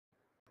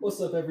What's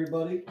up,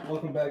 everybody?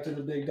 Welcome back to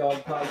the Big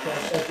Dog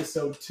Podcast,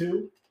 episode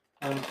 2.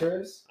 I'm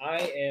Chris. I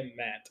am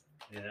Matt.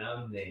 And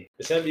I'm Nate.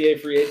 This NBA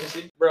free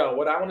agency, bro.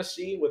 What I want to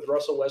see with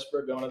Russell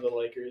Westbrook going to the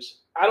Lakers,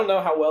 I don't know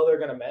how well they're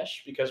going to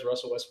mesh because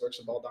Russell Westbrook's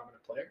a ball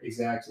dominant player.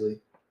 Exactly.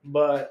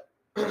 But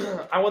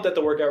I want that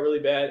to work out really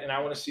bad, and I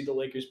want to see the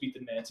Lakers beat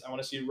the Nets. I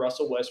want to see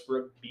Russell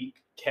Westbrook beat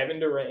Kevin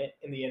Durant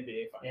in the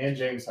NBA Finals. And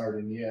James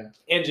Harden, yeah.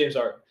 And James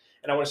Harden.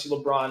 And I want to see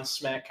LeBron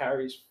smack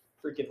Kyrie's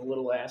freaking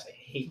little ass. I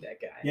hate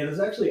that guy. Yeah, there's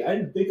actually, I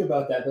didn't think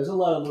about that. There's a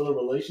lot of little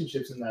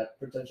relationships in that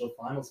potential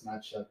finals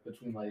matchup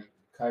between, like,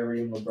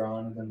 Kyrie and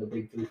LeBron and then the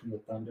big three from the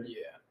Thunder.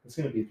 Yeah. It's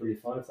going to be pretty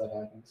fun if that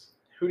happens.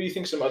 Who do you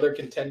think some other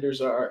contenders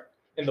are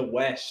in the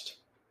West?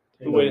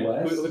 In who the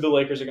West? Who the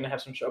Lakers are going to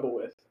have some trouble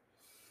with?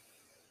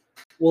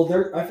 Well,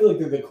 I feel like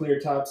they're the clear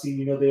top seed.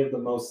 You know, they have the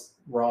most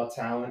raw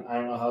talent. I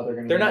don't know how they're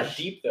going to They're not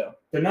deep, though.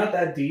 They're not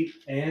that deep,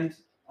 and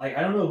I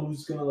don't know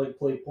who's going to, like,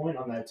 play point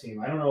on that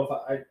team. I don't know if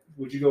I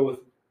would you go with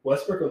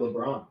Westbrook or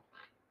LeBron?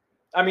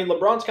 I mean,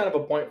 LeBron's kind of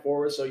a point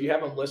forward, so you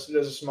have him listed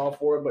as a small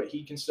forward, but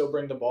he can still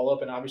bring the ball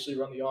up and obviously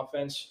run the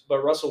offense.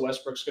 But Russell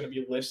Westbrook's going to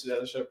be listed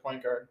as a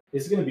point guard.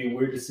 It's going to be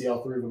weird to see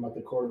all three of them at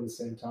the court at the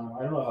same time.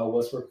 I don't know how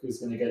Westbrook is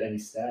going to get any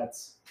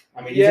stats.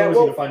 I mean, he's always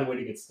going to find a way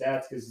to get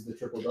stats because he's the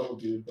triple-double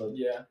dude. But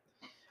yeah.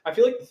 I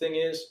feel like the thing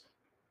is,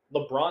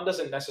 LeBron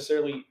doesn't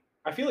necessarily –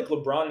 I feel like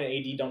LeBron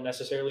and AD don't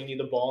necessarily need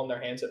the ball in their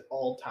hands at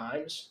all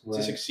times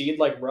to succeed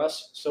like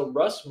Russ. So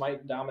Russ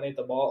might dominate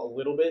the ball a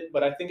little bit,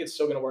 but I think it's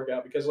still going to work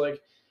out because, like,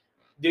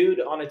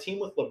 dude, on a team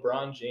with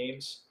LeBron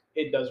James,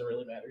 it doesn't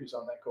really matter who's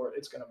on that court.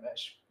 It's going to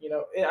mesh. You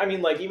know, I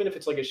mean, like, even if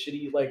it's like a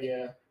shitty, like,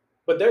 yeah,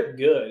 but they're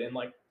good. And,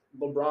 like,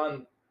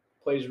 LeBron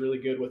plays really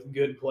good with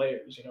good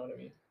players. You know what I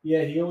mean?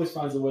 Yeah, he always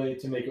finds a way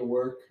to make it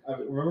work. I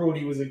remember when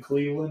he was in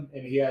Cleveland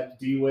and he had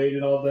D-Wade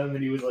and all of them,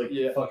 and he was like,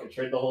 fuck it,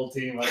 trade the whole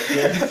team. I don't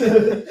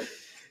care.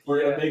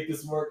 We're going to make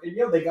this work. And,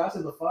 they got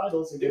to the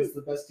finals against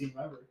the best team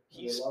ever.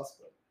 They lost,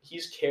 but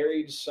he's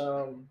carried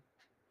some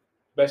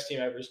best team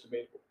ever is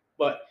debatable.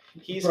 But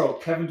he's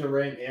Kevin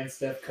Durant and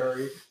Steph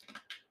Curry,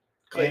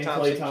 Klay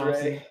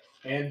Thompson,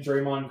 and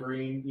Draymond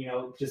Green,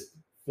 just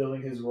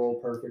filling his role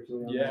perfectly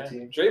on that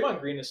team.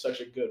 Draymond Green is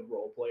such a good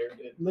role player,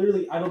 dude.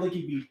 Literally, I don't think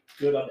he'd be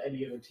good on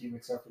any other team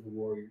except for the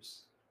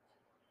Warriors.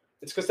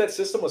 It's because that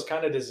system was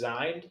kind of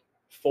designed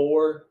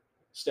for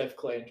Steph,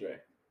 Klay, and Dre.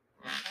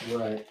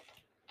 Right.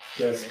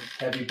 Just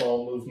heavy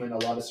ball movement, a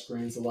lot of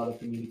screens, a lot of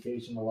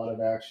communication, a lot of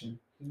action.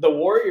 The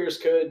Warriors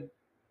could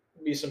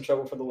be some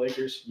trouble for the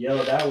Lakers. Yeah,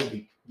 that would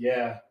be,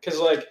 yeah. Because,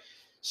 like,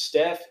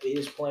 Steph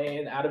is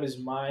playing out of his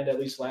mind, at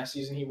least last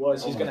season he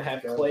was. He's going to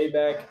have Klay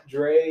back.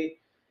 Dre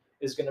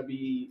is going to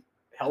be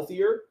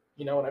healthier.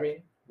 You know what I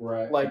mean?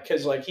 Right. Like,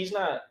 because, like, he's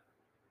not,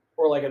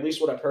 or, like, at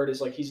least what I've heard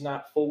is, like, he's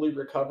not fully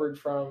recovered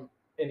from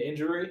an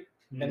injury.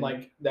 Mm-hmm. And,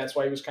 like, that's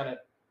why he was kind of,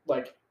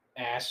 like,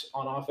 ass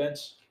on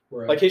offense.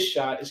 Right. Like, his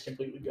shot is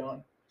completely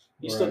gone.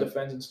 He still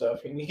defends and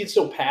stuff. And he can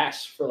still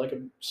pass for, like,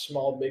 a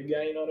small, big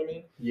guy, you know what I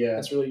mean? Yeah.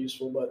 That's really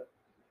useful, but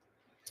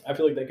I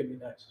feel like that could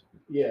be nice.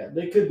 Yeah,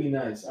 they could be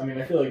nice. I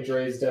mean, I feel like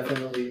Dre's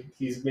definitely,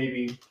 he's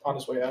maybe on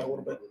his way out a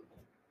little bit.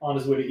 On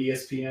his way to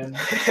ESPN.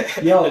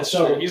 That's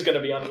true. He's going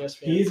to be on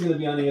ESPN. He's going to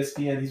be on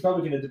ESPN. He's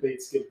probably going to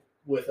debate Skip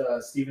with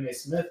Stephen A.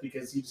 Smith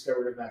because he just got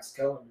rid of Max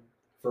Kellerman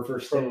for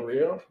First Take. For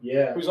real?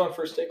 Yeah. Who's on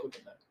First Take with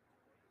him then?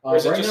 Or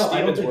is it just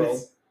Steven's world?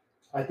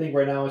 I think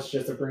right now it's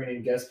just they're bringing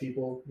in guest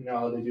people. You know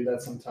how they do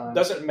that sometimes.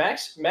 Doesn't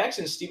Max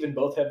and Steven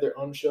both have their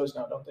own shows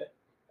now, don't they?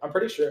 I'm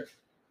pretty sure.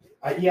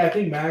 I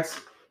think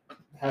Max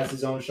has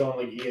his own show on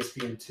like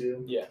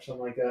ESPN2. Yeah.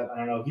 Something like that. I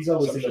don't know. He's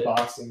always into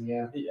boxing.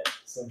 Yeah. Yeah.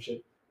 Some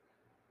shit.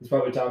 He's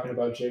probably talking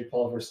about Jake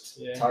Paul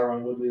versus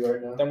Tyron Woodley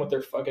right now. Them with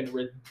their fucking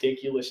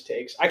ridiculous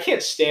takes. I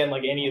can't stand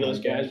like any of those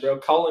guys, bro.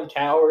 Colin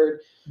Cowherd.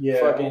 Yeah.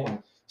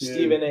 Fucking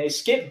Stephen A.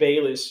 Skip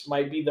Bayless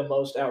might be the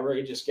most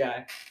outrageous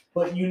guy.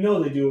 But they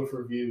do it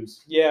for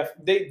views. Yeah,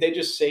 they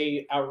just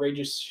say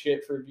outrageous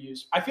shit for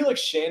views. I feel like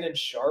Shannon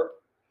Sharp,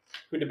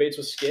 who debates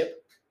with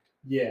Skip,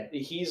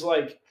 he's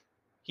like,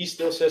 he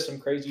still says some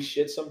crazy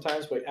shit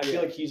sometimes, but I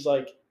feel like he's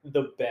like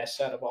the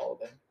best out of all of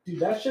them. Dude,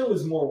 that show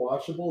is more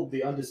watchable,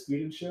 the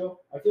Undisputed show.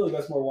 I feel like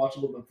that's more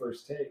watchable than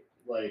First Take.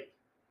 Like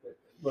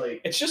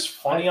it's just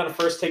funny on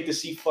First Take to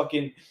see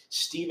fucking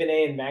Stephen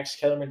A. and Max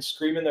Kellerman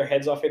screaming their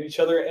heads off at each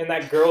other, and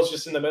that girl's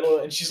just in the middle,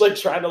 and she's like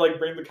trying to like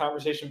bring the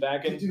conversation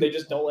back, and they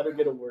just don't let her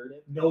get a word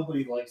in.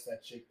 Nobody likes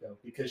that chick though,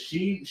 because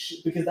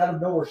because out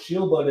of nowhere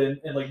she'll butt in,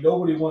 and like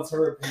nobody wants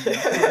her opinion,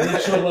 and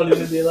then she'll butt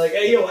in and be like,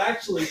 "Hey, yo,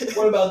 actually,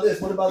 what about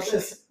this? What about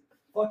this?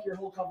 Fuck your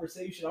whole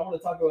conversation. I want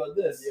to talk about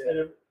this." Yeah.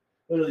 And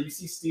literally, you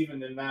see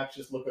Steven and Max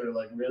just look at her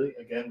like, really?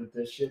 Again with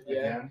this shit? Yeah.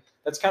 Again?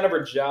 That's kind of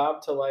her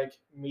job to, like,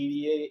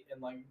 mediate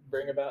and, like,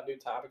 bring about new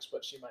topics,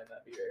 but she might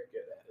not be very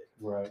good at it.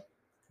 Right.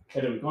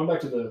 Anyway, going back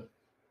to the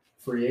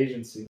free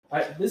agency.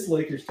 This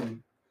Lakers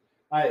team,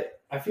 I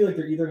feel like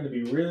they're either going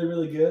to be really,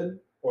 really good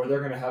or they're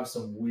going to have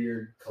some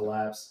weird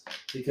collapse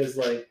because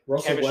like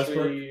Russell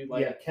Chemistry,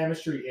 Westbrook,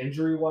 chemistry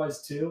injury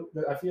wise too.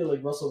 I feel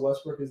like Russell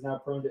Westbrook is now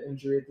prone to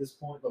injury at this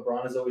point.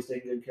 LeBron is always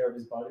taking good care of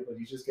his body, but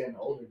he's just getting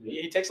older. Dude.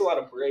 He takes a lot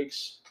of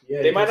breaks.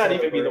 Yeah, they might not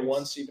even be the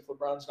 1 seed if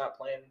LeBron's not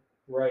playing.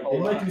 Right, they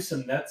might do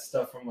some Nets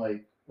stuff from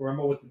like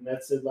remember what the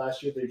Nets did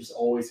last year? They just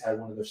always had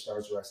one of their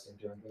stars resting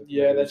during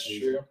the that's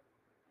season. True.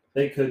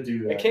 They could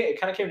do that.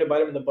 It kind of came to bite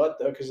them in the butt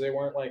though, because they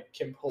weren't like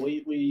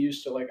completely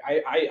used to like.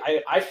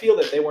 I feel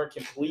that they weren't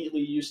completely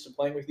used to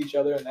playing with each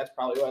other, and that's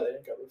probably why they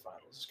didn't go to the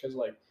finals. Because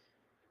like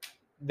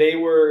they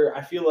were,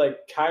 I feel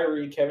like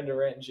Kyrie, Kevin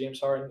Durant, and James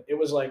Harden. It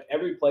was like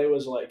every play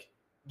was like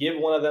give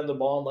one of them the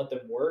ball and let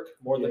them work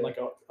more than like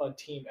a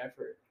team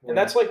effort, and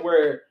that's like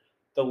where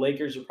the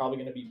Lakers are probably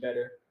going to be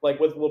better. Like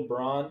with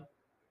LeBron,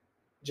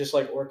 just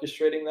like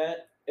orchestrating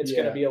that, it's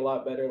going to be a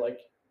lot better. Like.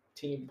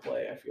 Team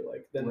play, I feel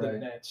like, than the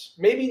Nets.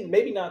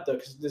 Maybe not though,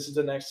 because this is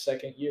the next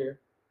second year,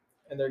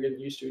 and they're getting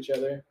used to each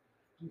other.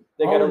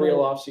 They got a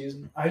real off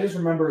season. I just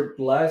remember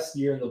last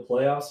year in the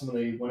playoffs when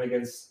they went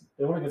against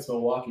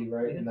Milwaukee,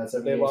 right? Mm-hmm. And that's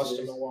they lost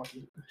to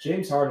Milwaukee.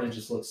 James Harden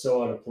just looked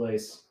so out of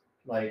place.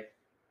 Like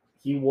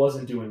he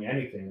wasn't doing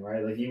anything,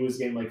 right? Like he was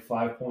getting like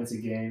 5 points a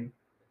game,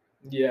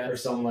 or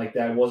something like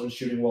that. Wasn't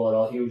shooting well at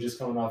all. He was just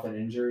coming off an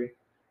injury.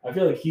 I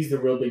feel like he's the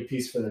real big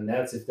piece for the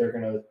Nets if they're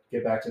going to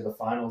get back to the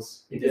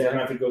finals. Because they're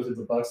going to have to go through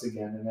the Bucks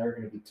again, and they're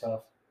going to be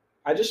tough.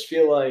 I just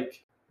feel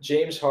like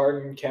James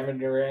Harden, Kevin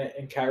Durant,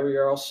 and Kyrie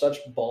are all such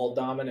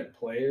ball-dominant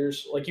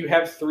players. Like, you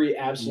have 3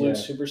 absolute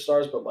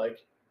superstars, but, like...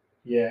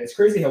 Yeah, it's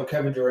crazy how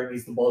Kevin Durant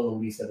needs the ball the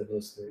least out of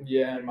those 3.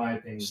 Yeah. In my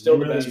opinion. Still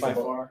the best by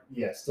far.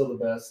 Yeah, still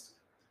the best.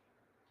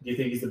 Do you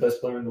think he's the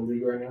best player in the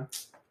league right now?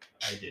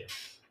 I do.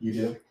 You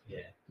do? Yeah.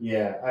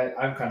 Yeah,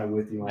 I'm kind of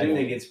with you. I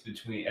think it's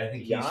between. I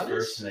think he's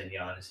first, and then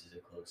Giannis is a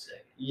close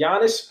second.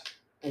 Giannis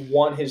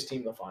won his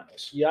team the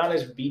finals.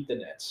 Giannis beat the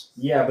Nets.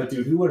 Yeah, but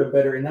dude, who would have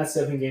better in that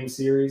 7-game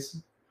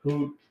series?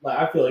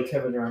 I feel like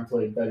Kevin Durant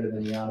played better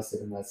than Giannis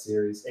did in that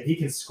series, and he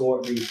can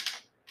score. Dude,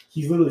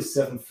 he's literally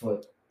 7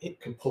 foot. He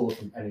can pull it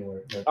from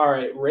anywhere. All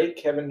right, rate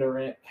Kevin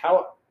Durant.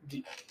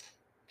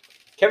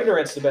 Kevin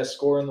Durant's the best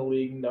scorer in the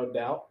league, no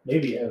doubt.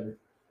 Maybe ever.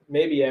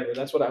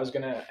 That's what I was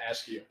going to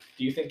ask you.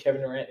 Do you think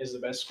Kevin Durant is the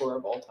best scorer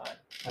of all time?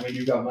 I mean,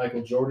 you've got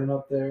Michael Jordan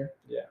up there.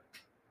 Yeah,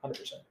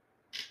 100%.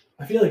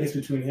 I feel like it's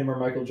between him or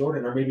Michael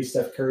Jordan, or maybe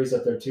Steph Curry's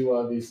up there too,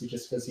 obviously,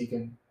 just because he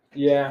can.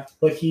 Yeah.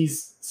 Like,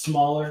 he's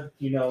smaller,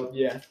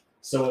 Yeah.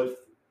 So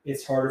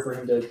it's harder for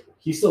him to.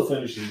 He still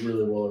finishes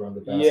really well around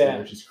the basket,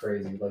 which is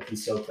crazy. Like,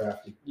 he's so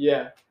crafty.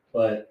 Yeah.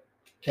 But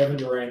Kevin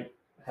Durant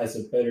has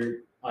a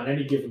better. On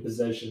any given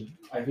possession,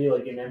 I feel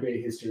like in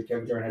NBA history,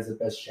 Kevin Durant has the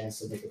best chance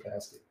to make a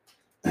basket.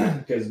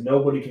 Because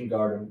nobody can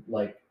guard him.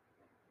 Like,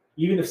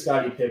 even if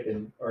Scottie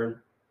Pippen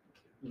or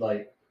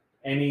like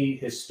any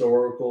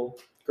historical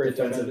great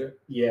defender,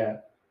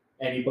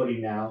 anybody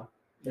now,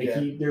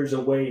 there's a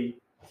way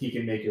he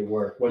can make it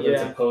work. Whether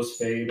it's a post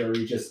fade or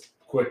he just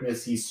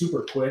quickness, he's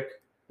super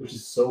quick, which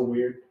is so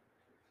weird.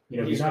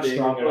 He's not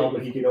strong at all,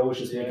 but he could always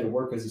just make it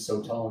work because he's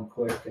so tall and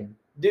quick and.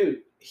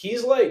 Dude,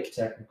 he's like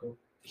technical.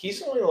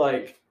 He's only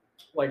like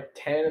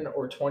 10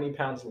 or 20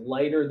 pounds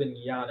lighter than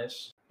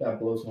Giannis. That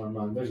blows my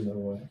mind. There's no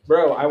way.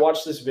 Bro, I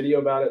watched this video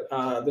about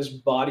it. This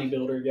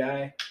bodybuilder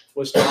guy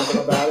was talking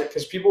about it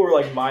because people were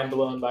like mind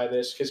blown by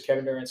this because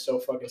Kevin Durant's so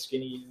fucking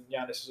skinny and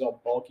Giannis is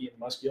all bulky and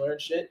muscular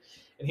and shit.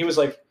 And he was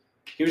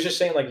just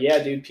saying like,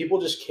 yeah, dude, people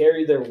just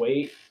carry their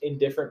weight in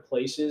different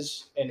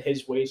places, and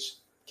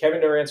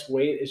Kevin Durant's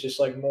weight is just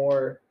like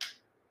more,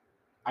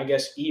 I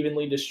guess,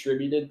 evenly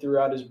distributed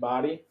throughout his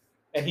body.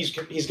 And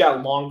he's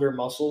got longer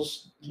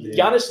muscles. Yeah.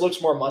 Giannis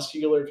looks more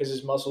muscular because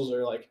his muscles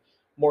are like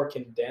more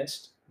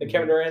condensed than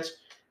Kevin Durant's.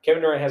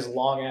 Kevin Durant has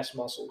long ass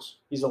muscles.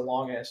 He's a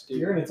long ass dude.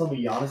 You're gonna tell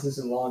me Giannis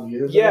isn't long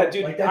either? Yeah,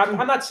 dude. Like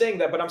I'm not saying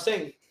that, but I'm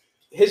saying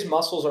his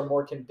muscles are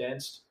more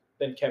condensed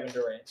than Kevin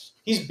Durant's.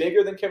 He's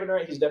bigger than Kevin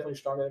Durant. He's definitely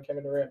stronger than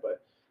Kevin Durant,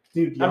 but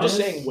dude, Giannis I'm just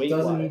saying weight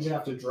doesn't even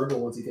have to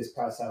dribble once he gets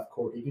past half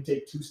court. He can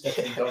take 2 steps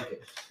and dunk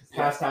it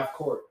past half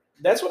court.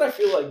 That's what I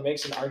feel like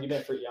makes an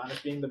argument for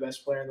Giannis being the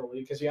best player in the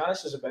league, because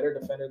Giannis is a better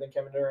defender than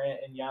Kevin Durant,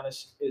 and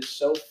Giannis is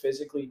so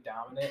physically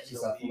dominant in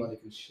the league.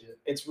 As shit.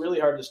 It's really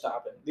hard to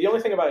stop him. The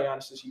only thing about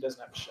Giannis is he doesn't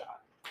have a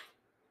shot.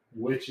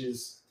 Which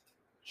is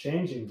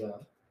changing,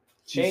 though.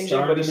 He's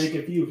starting to make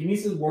a few. He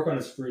needs to work on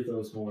his free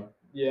throws more.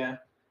 Yeah.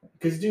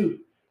 Because,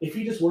 dude, if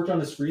he just worked on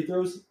his free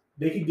throws,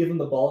 they could give him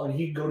the ball, and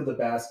he could go to the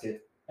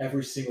basket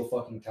every single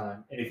fucking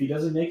time. And if he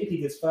doesn't make it, he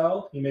gets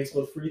fouled. He makes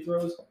both free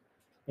throws.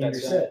 And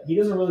you're set. He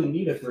doesn't really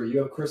need a 3. You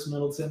have Chris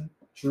Middleton,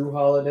 Drew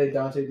Holiday,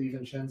 Dante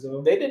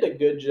DiVincenzo. They did a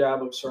good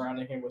job of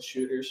surrounding him with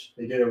shooters.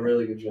 They did a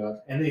really good job.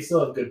 And they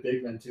still have good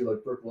big men, too.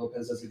 Like, Brook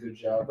Lopez does a good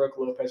job. Brook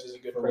Lopez is a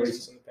good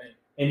presence in the paint.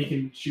 And he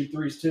can shoot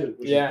threes, too,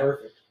 which is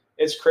perfect.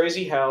 It's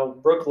crazy how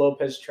Brook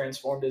Lopez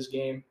transformed his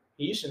game.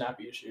 He used to not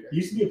be a shooter. He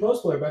used to be a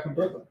post player back in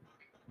Brooklyn.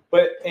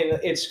 And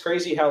it's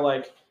crazy how,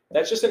 like,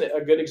 that's just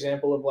a good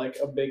example of, like,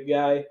 a big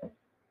guy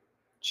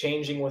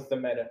changing with the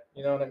meta.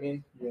 You know what I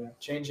mean? Yeah.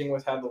 Changing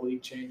with how the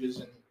league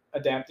changes and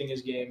adapting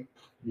his game.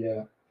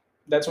 Yeah.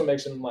 That's what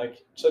makes him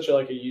like such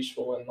a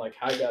useful and like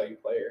high value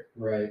player.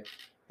 Right.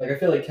 Like I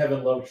feel like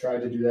Kevin Love tried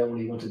to do that when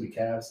he went to the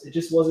Cavs. It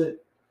just wasn't.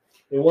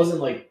 It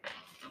wasn't like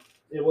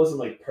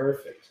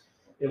perfect.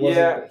 It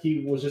wasn't.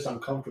 He was just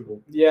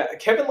uncomfortable. Yeah,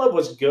 Kevin Love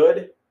was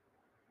good.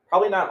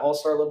 Probably not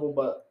all-star level,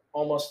 but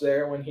almost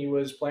there when he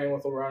was playing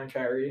with LeBron and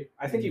Kyrie.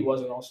 I think he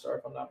was an all-star,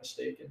 if I'm not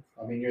mistaken.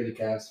 I mean, you're the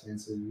Cavs fan,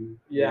 so you.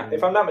 Yeah,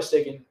 if I'm not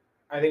mistaken,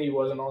 I think he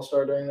was an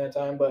all-star during that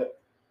time.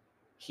 But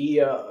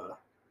he,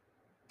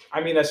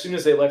 I mean, as soon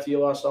as they left, he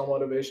lost all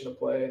motivation to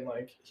play, and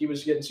like he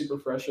was getting super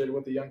frustrated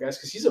with the young guys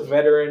because he's a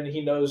veteran.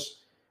 He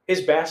knows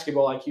his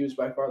basketball IQ is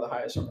by far the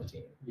highest on the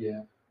team.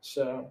 Yeah.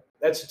 So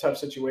that's a tough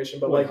situation,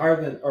 but like higher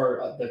than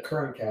the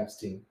current Cavs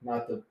team,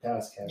 not the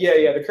past Cavs. Yeah,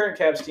 team. yeah, the current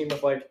Cavs team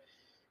with like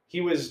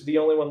he was the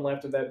only one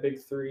left of that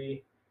big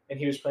three, and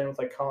he was playing with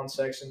like Colin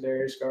Sexton,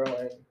 Darius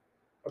Garland,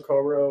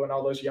 Okoro, and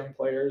all those young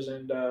players,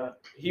 and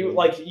he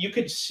like you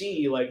could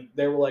see like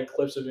there were like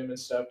clips of him and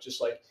stuff,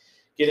 just like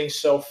getting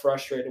so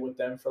frustrated with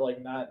them for like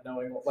not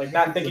knowing, like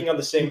not thinking of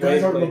the same way.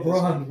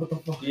 LeBron, what the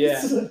fuck?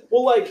 Yeah,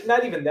 well, like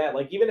not even that.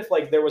 Like even if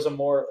like there was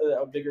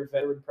a bigger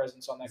veteran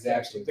presence on that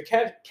Cavs team, the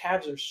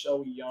Cavs are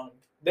so young.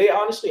 They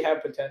honestly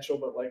have potential,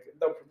 but like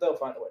they'll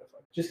find a way to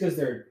fight. Just because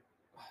they're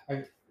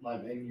like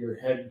in your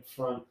head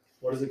front,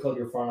 what is it called?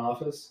 Your front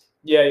office.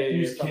 Yeah.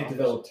 You just can't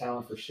develop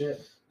talent for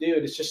shit,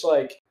 dude. It's just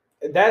like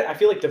that. I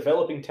feel like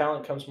developing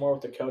talent comes more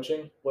with the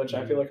coaching, which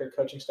I feel like our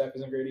coaching staff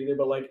isn't great either.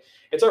 But like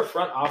it's our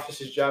front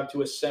office's job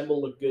to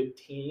assemble a good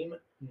team,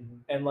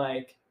 and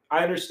like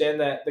I understand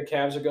that the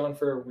Cavs are going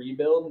for a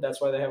rebuild.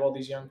 That's why they have all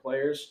these young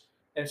players,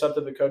 and it's up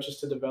to the coaches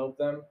to develop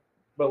them.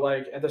 But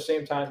like at the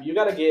same time, you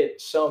got to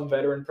get some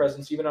veteran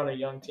presence even on a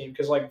young team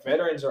because like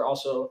veterans are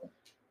also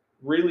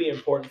really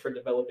important for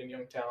developing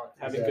young talent.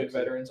 Having good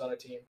veterans on a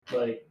team.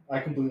 Like I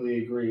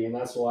completely agree, and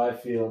that's why I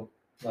feel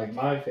like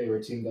my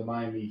favorite team, the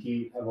Miami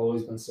Heat, have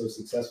always been so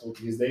successful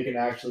because they can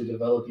actually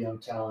develop young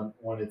talent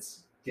when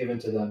it's given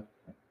to them.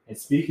 And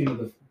speaking of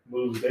the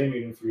moves they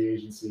made in free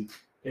agency,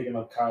 picking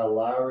up Kyle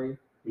Lowry,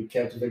 we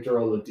kept Victor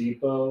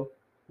Oladipo,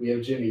 we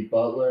have Jimmy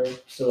Butler,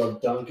 still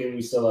have Duncan,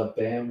 we still have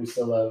Bam, we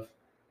still have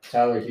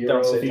Tyler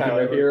Hero. Don't say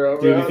Tyler Hero,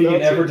 bro. Dude, if he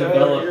can ever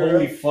develop,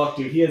 holy fuck,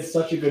 dude. He had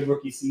such a good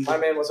rookie season. My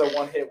man was a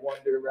one-hit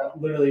wonder, bro.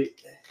 Literally,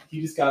 he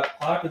just got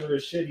popular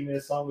as shit. He made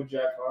a song with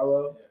Jack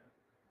Harlow.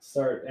 He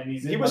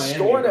was Miami,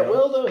 scoring at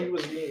will though. He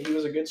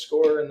was a good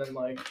scorer, and then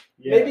like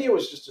maybe it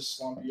was just a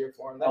slump year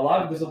for him.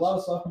 There's a lot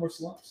of sophomore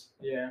slumps.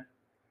 Yeah,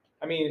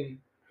 I mean,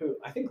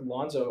 I think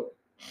Lonzo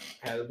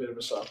had a bit of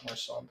a sophomore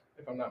slump,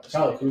 if I'm not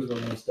mistaken. Kyle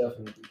Kuzma most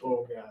definitely.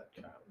 Oh god,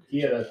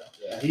 he never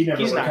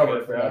he's recovered, not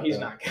good, bro. He's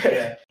not good.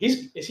 Yeah.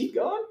 Is he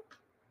gone?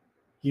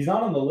 He's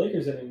not on the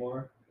Lakers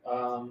anymore.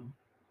 I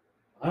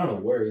don't know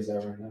where he's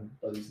at right now,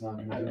 but he's not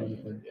doing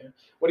anything. Yeah.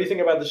 What do you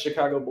think about the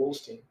Chicago Bulls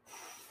team?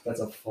 That's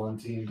a fun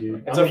team,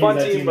 dude. It's a fun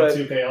team, but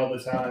 2K all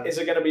the time. Is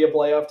it going to be a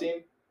playoff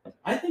team?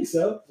 I think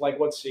so. Like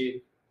what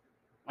seed?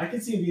 I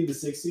can see him being the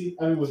 6th seed.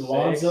 I mean, with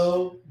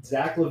Lonzo,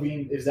 Zach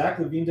LaVine. If Zach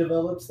LaVine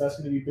develops, that's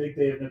going to be big.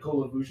 They have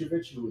Nikola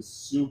Vucevic, who is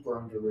super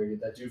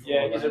underrated. That dude from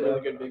Orlando. He's a really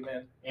good big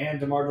man.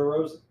 And DeMar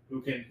DeRozan,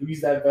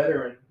 who's that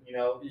veteran. He's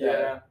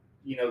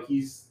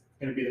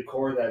going to be the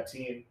core of that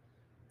team.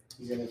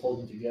 He's going to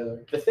hold them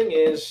together. The thing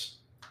is,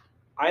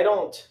 I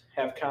don't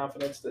have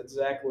confidence that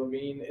Zach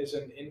LaVine is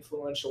an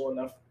influential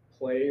enough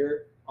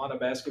player on a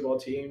basketball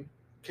team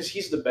because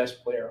he's the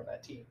best player on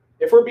that team.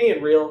 If we're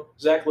being real,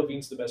 Zach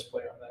LaVine's the best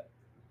player on that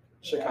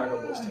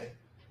Chicago Bulls team.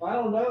 I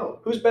don't know.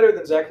 Who's better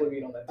than Zach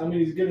LaVine on that team? I mean,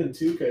 he's good in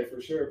 2K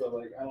for sure, but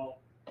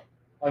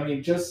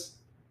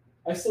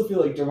I still feel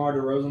like DeMar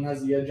DeRozan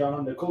has the edge on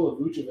him. Nikola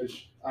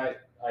Vucevic,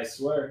 I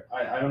swear,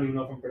 I don't even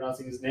know if I'm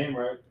pronouncing his name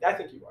right. I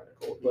think you are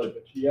Nikola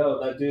Vucevic.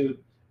 But that dude,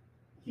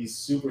 he's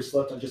super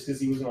slept on just because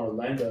he was in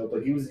Orlando,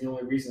 but he was the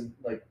only reason.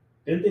 Like,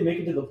 didn't they make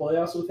it to the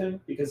playoffs with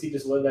him because he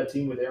just led that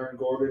team with Aaron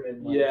Gordon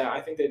and? Yeah, I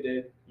think they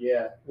did.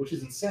 Yeah, which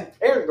is insane.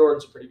 Aaron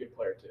Gordon's a pretty good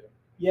player too.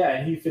 Yeah,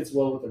 and he fits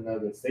well with the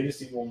Nuggets. They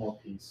just need one more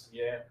piece.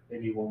 Yeah, they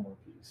need one more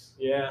piece.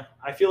 Yeah,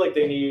 I feel like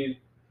they need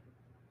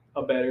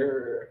a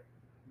better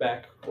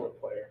backcourt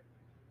player.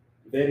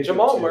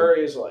 Jamal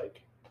Murray is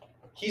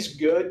he's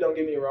good. Don't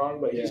get me wrong,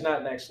 but he's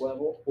not next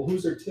level. Well,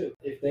 who's their two?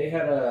 If they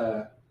had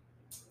a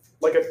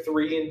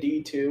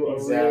 3-and-D2,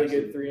 a really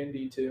good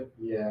 3-and-D2.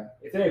 Yeah,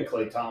 if they had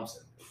Klay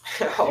Thompson,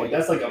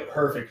 that's a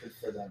perfect fit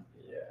for them.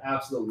 Yeah,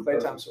 absolutely.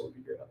 Klay Thompson would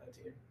be good on that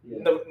team. Yeah.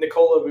 Not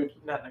Nikola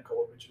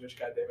Vucevic,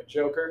 goddamn it,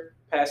 Joker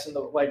passing the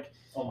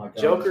Oh my god,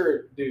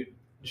 Joker, dude,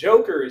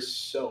 Joker is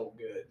so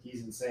good.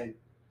 He's insane.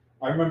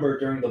 I remember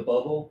during the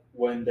bubble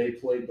when they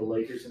played the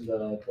Lakers in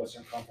the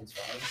Western Conference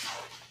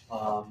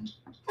Finals.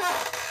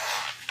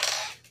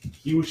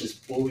 He was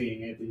just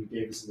bullying Anthony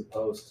Davis in the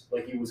post.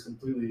 He was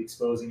completely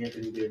exposing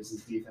Anthony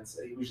Davis's defense.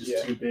 He was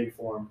just too big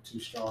for him, too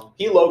strong.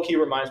 He low-key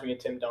reminds me of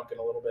Tim Duncan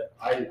a little bit.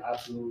 I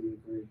absolutely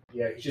agree.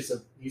 Yeah,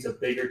 he's a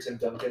bigger Tim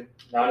Duncan,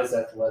 not as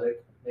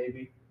athletic,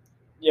 maybe.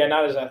 Yeah,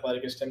 not as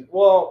athletic as Tim.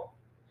 Well,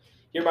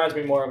 he reminds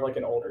me more of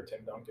an older Tim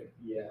Duncan.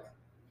 Yeah.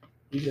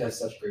 He just has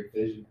such great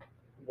vision.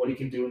 What he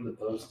can do in the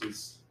post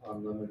is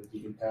unlimited.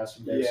 He can pass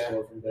from there,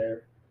 score from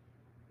there.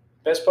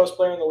 Best post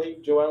player in the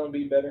league, Joel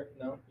Embiid better?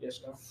 No? Yes,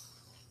 no?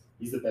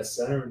 He's the best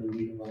center in the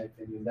league, in my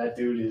opinion. That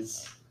dude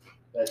is...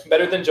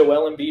 Better than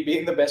Joel Embiid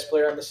being the best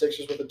player on the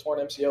Sixers with a torn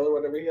MCL or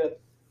whatever he had?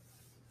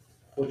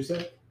 What'd you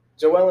say?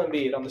 Joel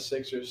Embiid on the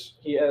Sixers.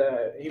 He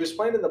was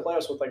playing in the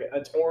playoffs with like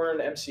a torn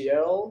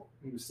MCL.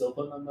 He was still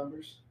putting up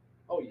numbers?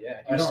 Oh,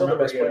 yeah. He was still the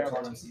best player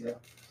on the team.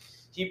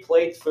 He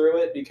played through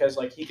it because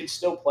like he could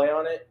still play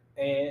on it,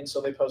 and so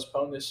they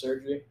postponed his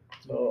surgery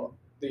till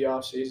the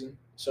off season,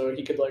 so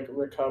he could like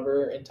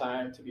recover in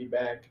time to be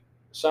back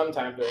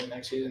sometime during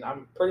next season.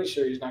 I'm pretty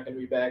sure he's not going to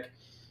be back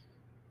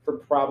for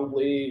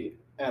probably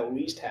at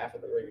least half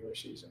of the regular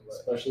season. But,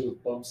 especially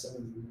with Bum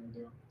Simmons in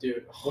there.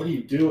 Dude, what do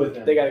you do with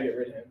him? They got to get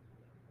rid of him.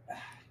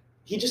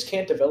 He just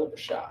can't develop a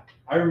shot.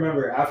 I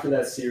remember after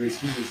that series,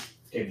 he was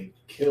getting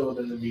killed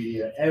in the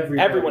media.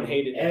 Everyone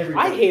hated him.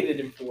 I hated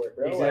him for it,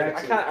 bro.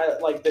 Exactly.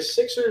 Like the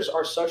Sixers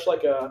are such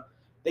like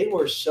they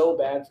were so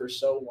bad for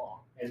so long.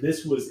 And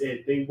this was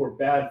it. They were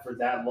bad for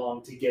that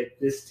long to get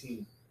this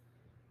team.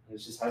 It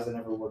just hasn't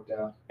ever worked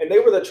out. And they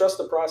were the trust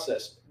the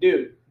process.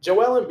 Dude,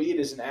 Joel Embiid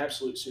is an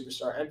absolute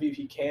superstar,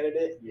 MVP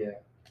candidate. Yeah.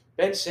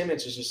 Ben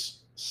Simmons is just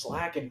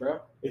slacking,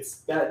 bro. It's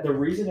that the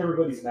reason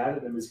everybody's mad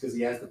at him is because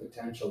he has the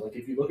potential. Like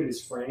if you look at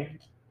his frame,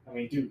 I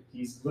mean, dude,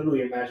 he's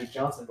literally a Magic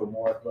Johnson but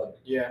more athletic.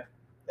 Yeah.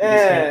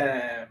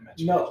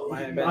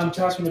 I'm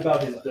talking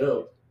about his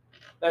build.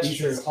 He's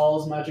true. As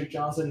tall as Magic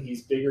Johnson.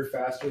 He's bigger,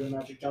 faster than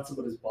Magic Johnson,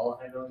 but his ball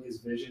handling, his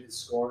vision, his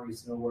scoring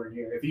is nowhere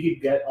near. If he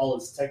could get all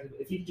his technical,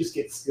 if he could just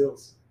get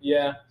skills.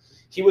 Yeah.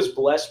 He was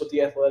blessed with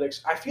the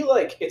athletics. I feel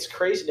like it's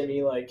crazy to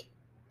me, like,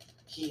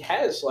 he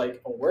has,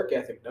 like, a work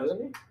ethic,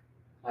 doesn't he?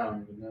 I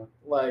don't even know.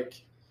 Like,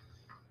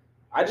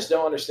 I just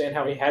don't understand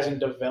how he hasn't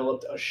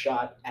developed a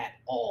shot at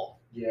all.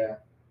 Yeah.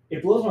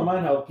 It blows my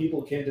mind how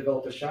people can't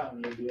develop a shot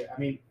in the NBA. I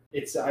mean,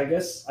 I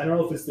guess, I don't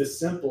know if it's this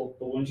simple,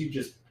 but wouldn't you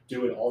just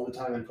do it all the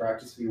time in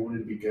practice if you wanted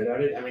to be good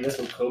at it? I mean, that's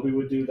what Kobe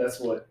would do. That's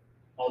what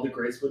all the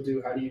greats would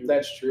do. How do you...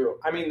 That's true.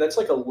 I mean, that's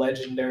like a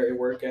legendary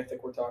work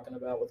ethic we're talking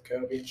about with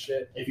Kobe and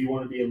shit. If you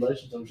want to be a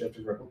legend, don't you have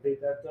to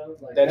replicate that, though?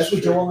 Like, that's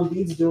what Joel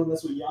Embiid's doing.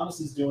 That's what Giannis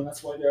is doing.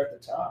 That's why they're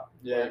at the top.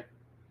 Yeah. Like,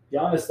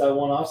 Giannis, that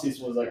one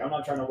offseason was like, I'm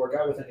not trying to work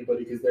out with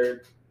anybody because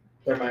they're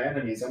my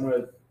enemies. I'm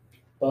going to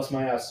bust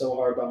my ass so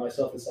hard by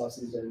myself this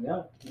offseason.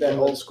 No. That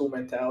old school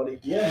mentality.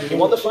 Yeah. He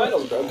won the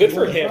finals, bro. Good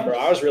for him, bro.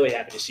 I was really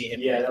happy to see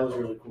him. Yeah, that was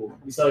really cool.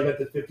 You saw he got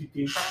the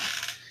 50-piece.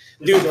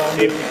 Dude,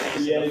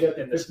 yeah, he got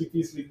the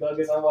 50-piece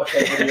McNuggets. I watched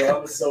that video. I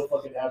was so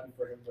fucking happy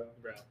for him, bro.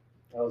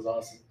 That was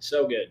awesome.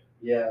 So good.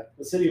 Yeah.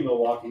 The city of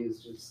Milwaukee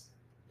is just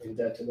in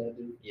debt to that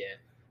dude. Yeah.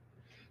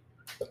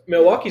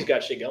 Milwaukee's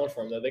got shit going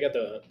for them, though. They got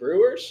the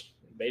Brewers,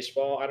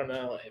 baseball. I don't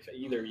know if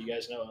either of you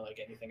guys know like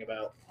anything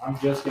about. I'm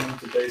just getting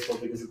into baseball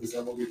because of this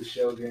MLB The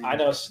Show game. I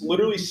know. It's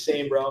literally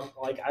same, bro.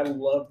 Like, I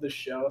love the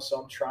show,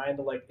 so I'm trying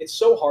to, like, it's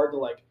so hard to,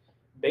 like,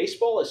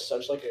 baseball is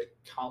such, like, a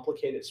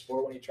complicated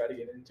sport when you try to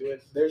get into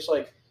it. There's,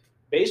 like,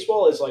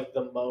 baseball is, like,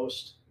 the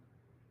most,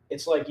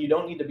 it's like you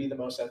don't need to be the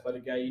most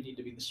athletic guy. You need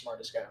to be the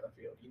smartest guy on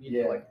the field. You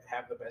need to, like,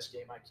 have the best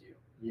game IQ.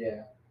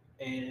 Yeah.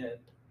 And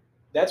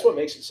that's what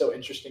makes it so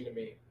interesting to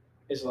me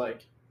is,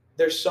 like,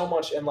 there's so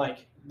much, and,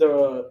 like,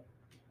 the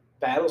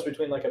battles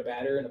between, like, a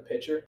batter and a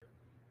pitcher,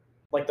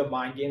 like, the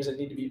mind games that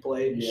need to be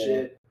played and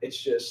shit. It's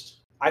just,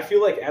 I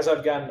feel like as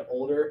I've gotten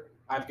older,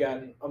 I've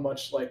gotten a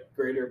much, like,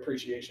 greater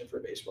appreciation for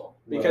baseball.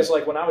 Because,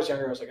 like, when I was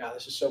younger, I was like,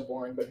 this is so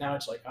boring. But now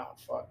it's like,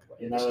 fuck.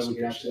 Like, now that we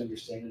can actually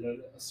understand it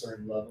at a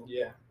certain level.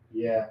 Yeah.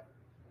 Yeah,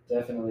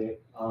 definitely.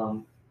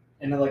 And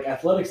then, like,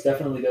 athletics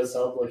definitely does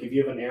help. Like, if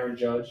you have an Aaron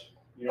Judge,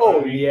 you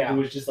know, who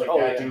was just like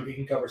that dude, he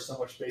can cover so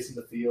much space in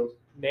the field.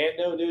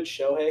 Nando, dude,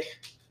 Shohei.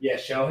 Yeah,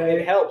 Shohei.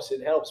 It helps,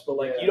 but,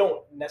 like, you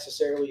don't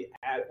necessarily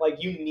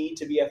you need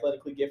to be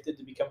athletically gifted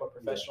to become a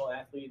professional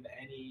athlete in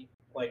any,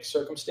 like,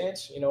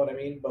 circumstance, you know what I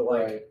mean? But,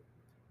 like,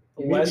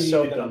 less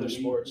so than other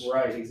sports.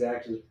 Right,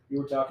 exactly.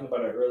 You were talking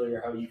about it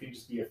earlier, how you can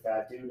just be a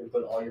fat dude and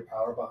put all your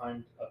power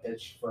behind a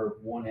pitch for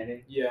one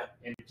inning. Yeah.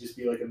 And just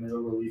be like a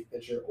middle relief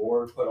pitcher,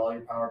 or put all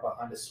your power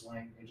behind a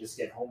swing and just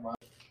get home run.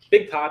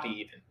 Big Papi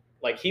even.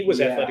 Like, he was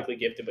athletically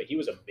gifted, but he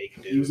was a big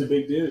dude. He was a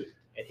big dude.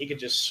 And he could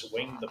just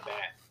swing the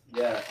bat.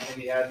 Yeah,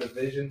 and he had the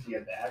vision, he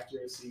had the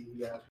accuracy,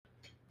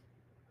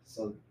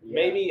 So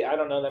maybe I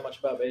don't know that much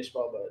about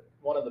baseball, but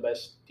one of the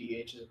best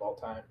DHs of all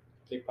time,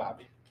 Big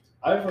Papi.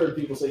 I've heard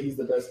people say he's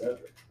the best ever.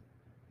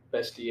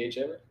 Best DH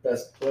ever?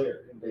 Best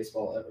player in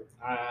baseball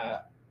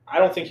ever. I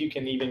don't think you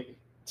can even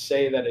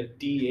say that a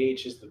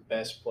DH is the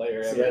best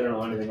player ever. See, I don't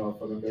know anything about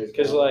fucking baseball.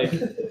 Because, like,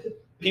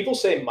 people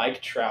say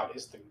Mike Trout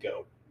is the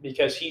GOAT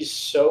because he's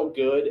so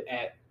good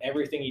at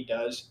everything he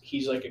does.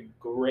 He's like a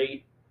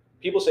great.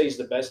 People say he's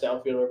the best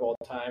outfielder of all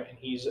time, and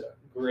he's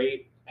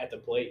great at the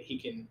plate.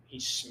 He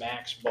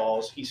smacks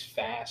balls. He's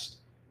fast.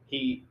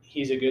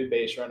 He's a good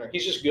base runner.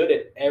 He's just good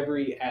at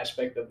every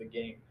aspect of the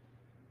game,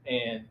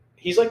 and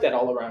he's like that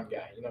all around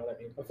guy. You know what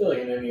I mean? I feel like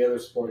in any other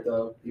sport,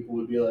 though, people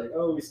would be like,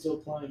 "Oh, he's still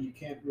playing. You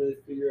can't really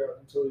figure out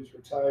until he's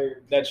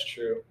retired." That's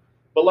true,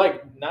 but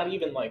like not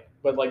even like,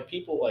 but like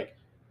people like,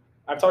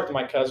 I've talked to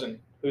my cousin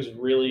who's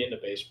really into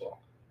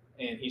baseball,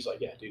 And he's like,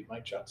 yeah, dude,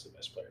 Mike Trout's the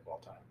best player of all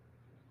time.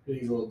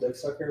 He's a little dick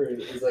sucker.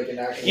 He's like an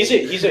actual.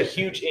 He's a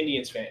huge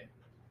Indians fan,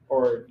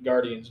 or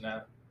Guardians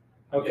now.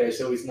 Okay,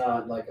 so he's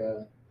not like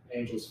a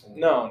Angels fan.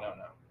 No.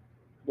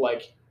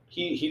 Like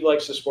he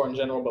likes the sport in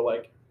general, but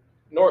like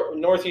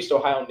Northeast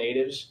Ohio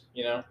natives,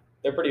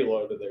 they're pretty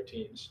loyal to their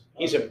teams.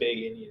 He's a big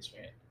Indians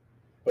fan.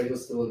 But he'll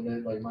still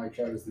admit like Mike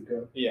Trout is the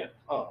GOAT. Yeah.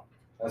 Oh,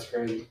 that's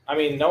crazy. I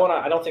mean,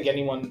 I don't think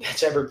anyone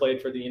that's ever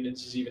played for the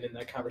Indians is even in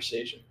that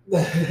conversation.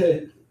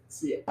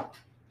 Yeah.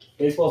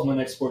 Baseball's my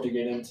next sport to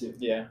get into.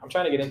 Yeah, I'm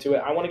trying to get into it.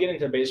 I want to get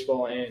into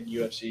baseball and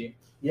UFC.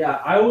 Yeah,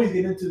 I always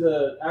get into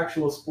the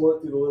actual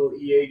sport through the little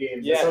EA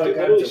games. Yeah, that's how I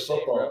got into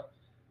football. Bro.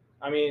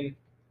 I mean,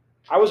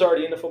 I was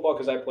already into football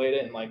because I played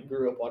it and like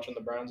grew up watching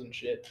the Browns and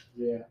shit.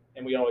 Yeah.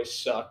 And we always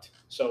sucked,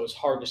 so it was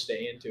hard to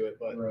stay into it.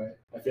 But right,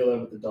 I feel that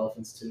with the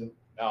Dolphins too.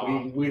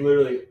 Oh. We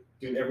literally.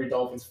 Dude, every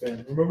Dolphins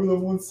fan. Remember that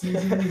one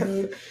season we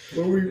had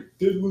where we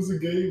did lose a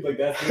game? Like,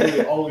 that's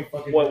literally all we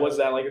fucking What had. was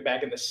that, like,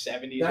 back in the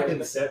 70s? Back in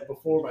the set,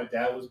 before my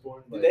dad was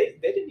born. Like, they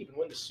didn't even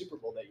win the Super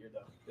Bowl that year,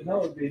 though.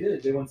 No, they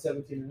did. They won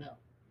 17-0.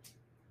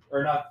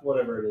 Or not,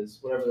 whatever it is.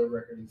 Whatever their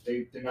record is.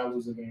 They did not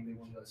lose a game. They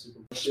won the Super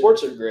Bowl.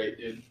 Sports are great,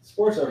 dude.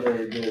 Sports are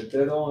very good.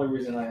 They're the only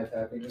reason I have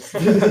happiness.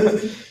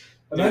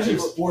 Imagine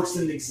if sports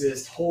didn't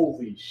exist.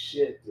 Holy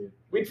shit, dude.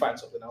 We'd find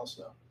something else,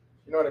 though.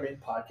 You know what I mean?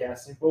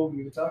 Podcasting. What would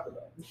we even talk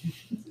about?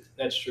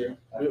 That's true.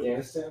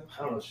 Afghanistan?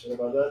 I don't know shit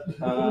about that.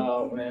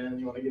 Oh, man.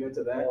 You want to get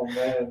into that? Oh,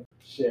 man.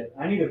 Shit.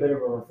 I need a bit of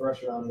a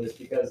refresher on this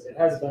because it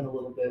has been a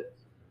little bit.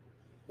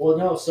 Well,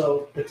 no,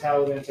 so the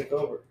Taliban took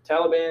over.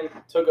 Taliban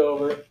took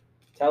over.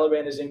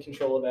 Taliban is in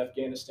control of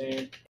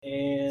Afghanistan.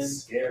 And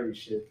scary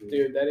shit, dude.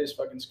 Dude, that is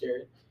fucking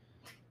scary.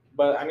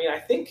 But, I mean, I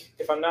think,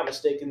 if I'm not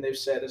mistaken, they've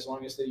said as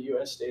long as the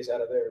U.S. stays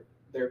out of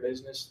their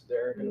business,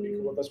 they're going to be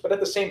cool with us. But at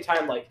the same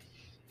time, like,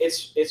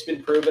 it's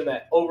been proven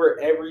that over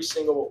every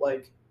single,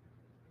 like,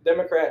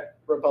 Democrat,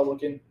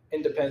 Republican,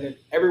 Independent,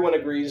 everyone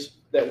agrees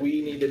that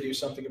we need to do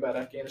something about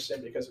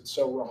Afghanistan because it's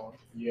so wrong.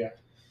 Yeah.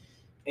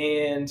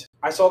 And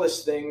I saw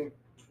this thing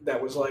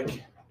that was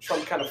like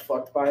Trump kind of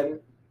fucked Biden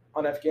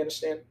on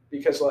Afghanistan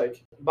because,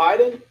 like,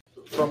 Biden,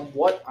 from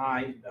what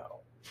I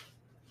know,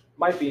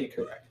 might be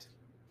incorrect.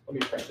 Let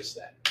me preface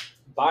that.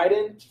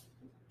 Biden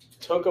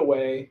took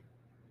away,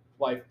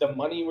 like, the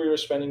money we were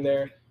spending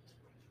there.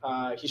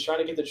 He's trying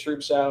to get the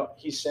troops out.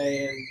 He's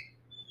saying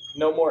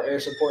no more air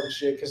support and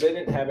shit because they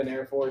didn't have an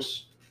air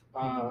force.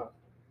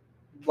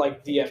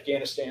 Like the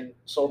Afghanistan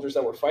soldiers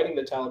that were fighting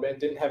the Taliban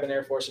didn't have an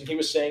air force. And he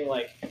was saying,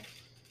 like,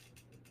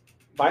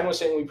 Biden was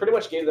saying we pretty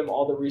much gave them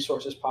all the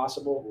resources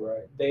possible.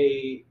 Right.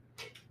 They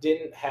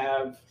didn't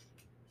have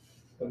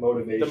the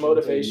motivation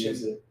to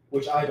use it,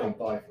 which I don't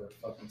buy for a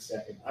fucking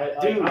second. I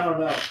don't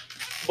know.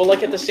 But,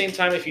 like, at the same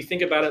time, if you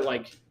think about it,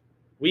 like,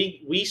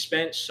 we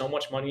spent so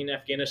much money in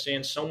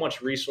Afghanistan, so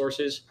much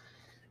resources,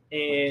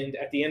 and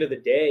at the end of the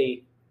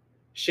day,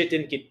 shit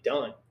didn't get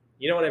done.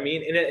 You know what I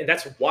mean? And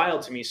that's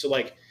wild to me. So,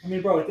 like, I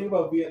mean, bro, think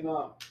about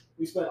Vietnam.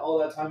 We spent all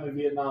that time in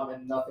Vietnam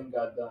and nothing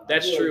got done.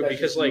 That's true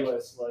because,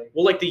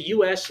 like, the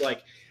U.S.,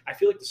 like, I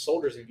feel like the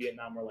soldiers in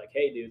Vietnam were like,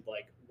 hey, dude,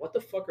 like, what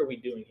the fuck are we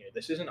doing here?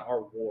 This isn't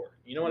our war.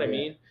 You know what I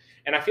mean?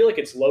 And I feel like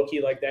it's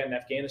low-key like that in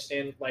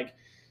Afghanistan. Like,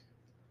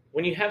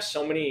 when you have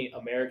so many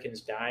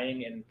Americans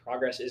dying and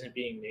progress isn't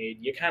being made,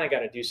 you kind of got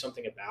to do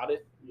something about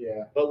it.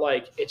 Yeah. But,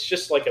 like, it's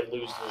just like a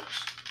lose-lose.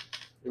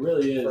 It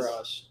really is. For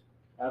us.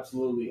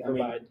 Absolutely. I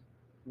mean,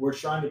 we're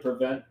trying to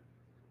prevent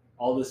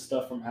all this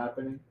stuff from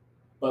happening,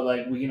 but,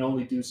 like, we can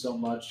only do so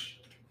much.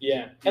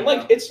 Yeah. And,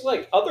 like, it's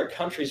like other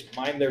countries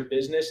mind their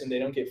business and they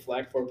don't get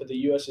flagged for it, but the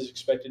U.S. is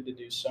expected to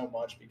do so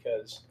much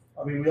because...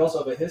 I mean, we also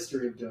have a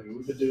history of doing it.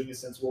 We've been doing it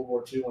since World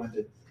War II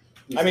ended.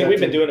 We've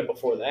been doing it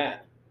before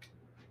that.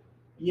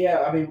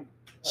 Yeah, I mean,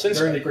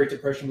 during the Great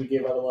Depression, we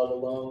gave out a lot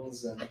of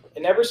loans.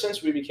 And ever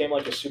since we became,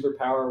 like, a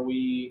superpower,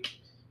 we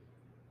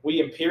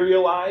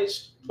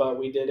imperialized, but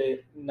we did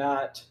it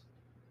not...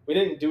 We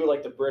didn't do it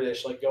like the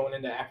British, like going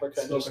into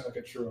Africa. Spoken like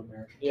a true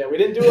American. Yeah, we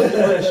didn't do it like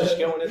the British, just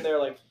going in there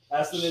like...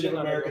 Ask the Native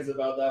Americans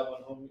about that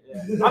one, homie.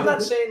 Yeah. I'm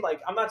not saying,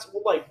 like,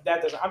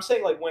 that doesn't... I'm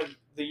saying, like, when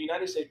the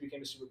United States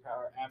became a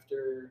superpower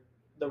after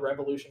the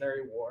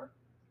Revolutionary War,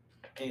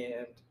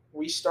 and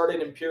we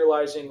started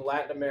imperializing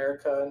Latin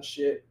America and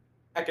shit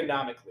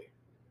economically.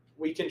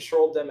 We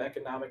controlled them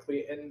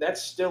economically, and that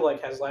still,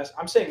 like, has last...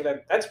 I'm saying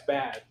that that's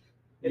bad.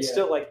 It's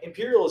still, like,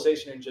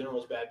 imperialization in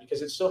general is bad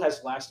because it still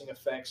has lasting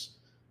effects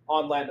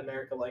on Latin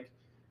America. Like,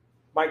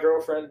 my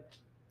girlfriend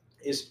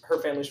her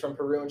family's from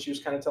Peru, and she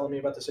was kind of telling me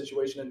about the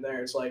situation in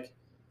there. It's like,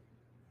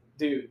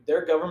 dude,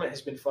 their government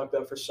has been fucked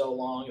up for so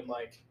long, and,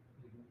 like,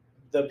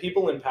 the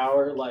people in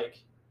power,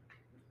 like,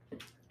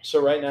 so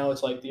right now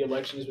it's like the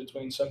election is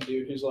between some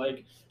dude who's,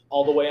 like,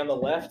 all the way on the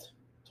left,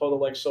 total,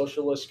 like,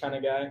 socialist kind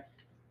of guy,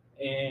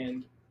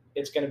 and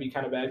it's going to be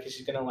kind of bad because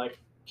he's going to, like,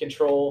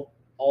 control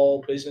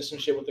all business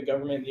and shit with the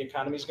government, and the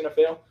economy's going to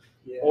fail.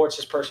 Yeah. Or it's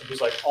this person who's,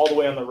 like, all the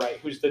way on the right,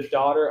 who's the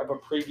daughter of a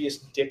previous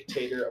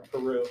dictator of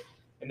Peru.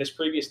 And this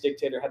previous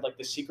dictator had, like,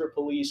 the secret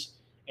police,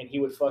 and he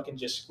would fucking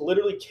just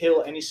literally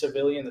kill any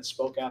civilian that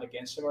spoke out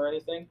against him or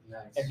anything.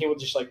 Nice. And he would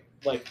just, like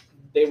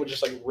they would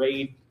just like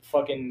raid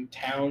fucking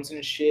towns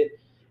and shit.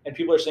 And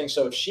people are saying,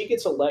 so if she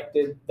gets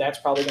elected, that's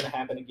probably going to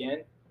happen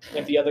again. And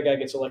if the other guy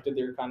gets elected,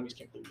 their economy's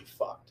completely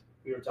fucked.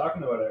 We were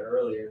talking about it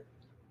earlier.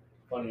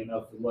 Funny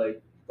enough,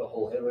 like the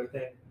whole Hitler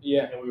thing.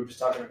 Yeah. And we were just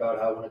talking about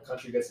how when a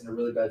country gets in a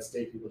really bad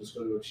state, people just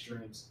go to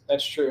extremes.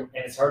 That's true.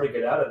 And it's hard to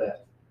get out of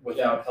that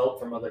without help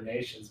from other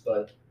nations.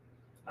 But,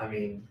 I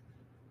mean,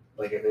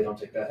 like if they don't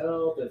take that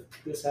help, if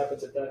this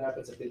happens, if that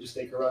happens, if they just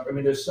stay corrupt. I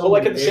mean, there's so many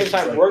like at the same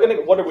time,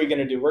 what are we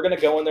gonna do? We're gonna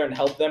go in there and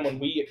help them when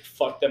we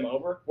fuck them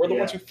over. We're the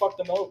ones who fucked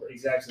them over.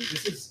 Exactly.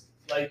 This is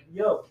like,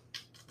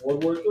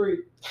 World War III.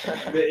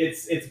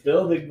 It's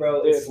building,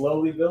 bro. Dude, it's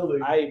slowly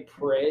building. I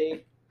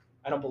pray.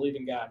 I don't believe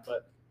in God,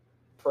 but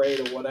pray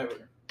to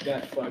whatever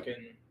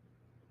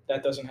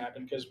that doesn't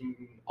happen because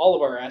all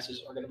of our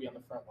asses are gonna be on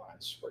the front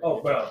lines.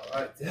 Bro,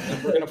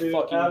 we're gonna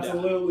fucking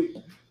absolutely,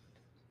 die.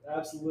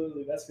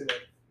 Absolutely. That's gonna.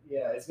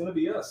 Yeah, it's gonna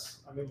be us.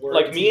 I mean, we're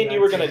like me and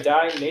you are gonna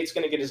die. Nate's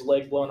gonna get his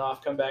leg blown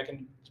off, come back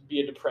and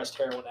be a depressed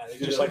heroin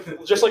addict, just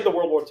like the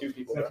World War II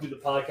people. He's gonna do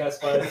the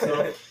podcast by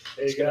himself.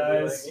 Hey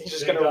guys, he's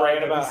just gonna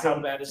rant about how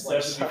bad his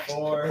life sucks.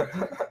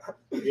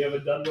 We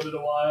haven't done one in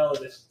a while,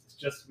 and it's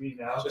just me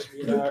now. Just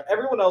me now.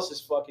 Everyone else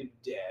is fucking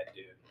dead,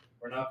 dude.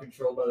 We're now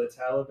controlled by the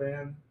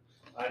Taliban.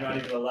 I'm not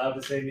even allowed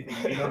to say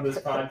anything mean on this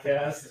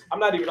podcast. I'm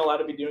not even allowed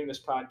to be doing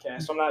this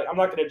podcast. I'm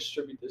not going to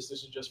distribute this.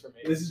 This is just for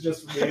me. This is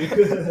just for me.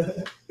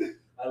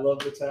 I love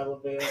the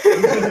Taliban.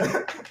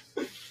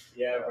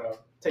 Yeah, bro.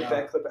 Take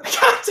that clip out of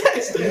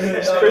context.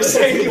 For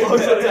saying he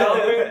loves the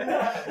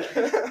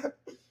Taliban.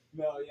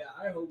 No, yeah,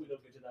 I hope we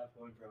don't get to that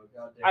point, bro.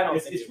 God damn. I don't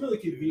It's really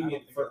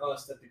convenient for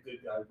us that the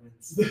good guy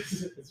wins.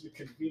 It's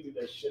convenient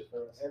as shit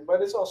for us.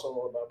 But it's also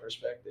all about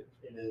perspective.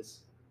 It is.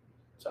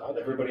 So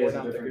everybody has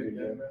a different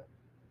view.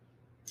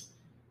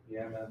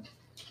 Yeah, man.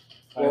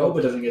 I hope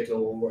it doesn't get to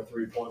a World War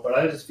III point, but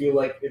I just feel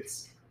like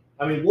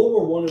World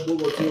War I and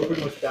World War II were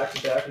pretty much back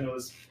to back, and it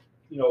was,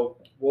 World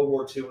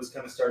War II was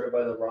kind of started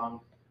by the wrong,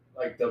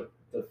 like the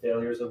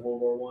failures of World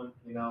War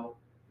I,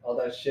 all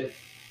that shit.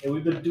 And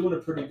we've been doing a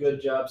pretty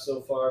good job so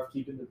far of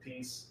keeping the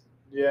peace.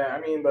 Yeah,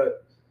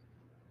 but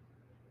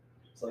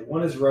it's like,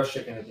 when is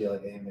Russia going to be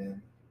like, hey,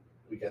 man,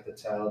 we got the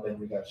Taliban,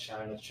 we got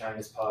China,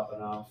 China's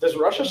popping off. Does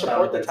Russia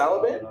support the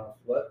Taliban?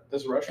 What?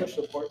 Does Russia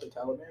support the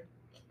Taliban?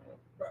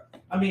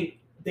 I mean,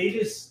 they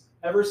just,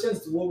 ever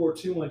since World War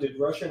II did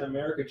Russia and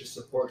America just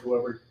support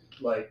whoever,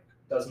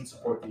 doesn't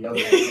support the other?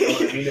 You know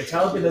what I mean? The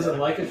Taliban doesn't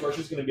like us,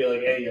 Russia's going to be like,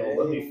 hey,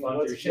 let me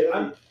fund your shit.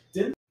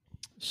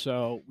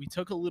 So we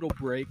took a little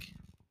break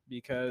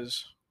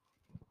because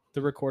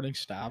the recording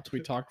stopped.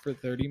 We talked for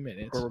 30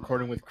 minutes. We're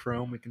recording with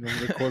Chrome. We can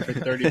only record for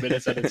 30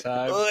 minutes at a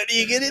time. What are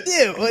you going to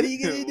do? What are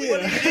you going to do?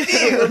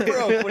 We're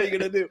broke. What are you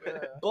going to do?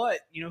 But,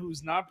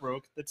 who's not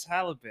broke? The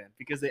Taliban,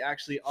 because they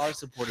actually are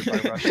supported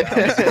by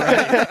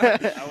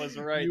Russia. I was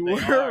right. You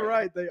were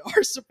right. They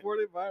are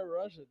supported by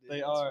Russia, dude.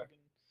 They are.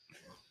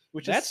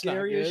 Which That's is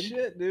scary as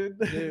shit,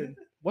 dude.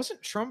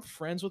 Wasn't Trump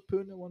friends with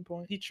Putin at one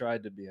point? He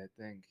tried to be, I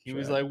think. He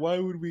was like, why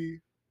would we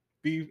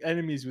be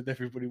enemies with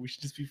everybody? We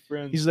should just be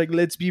friends. He's like,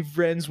 let's be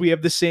friends. We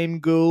have the same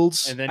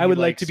goals. And then I would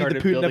like to be the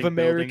Putin of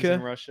America.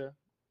 In Russia.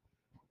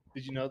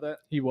 Did you know that?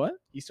 He what?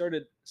 He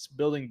started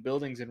building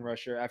buildings in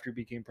Russia after he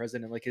became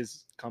president, like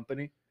his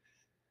company.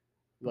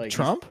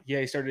 Trump?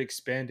 He started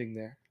expanding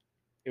there.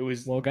 It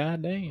was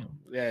goddamn.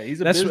 Yeah, he's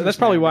that's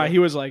probably why he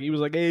was like,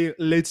 hey,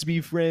 let's be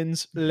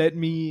friends. Let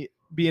me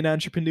be an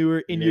entrepreneur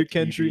in your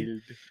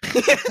country.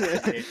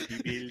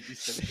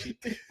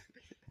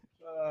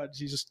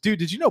 Jesus, dude,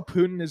 did you know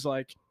Putin is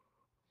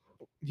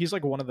he's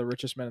like one of the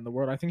richest men in the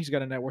world? I think he's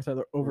got a net worth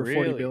of over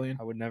 40 billion.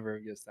 I would never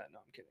have guessed that. No,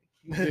 I'm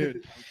kidding.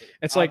 Dude,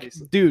 it's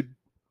obviously. Dude,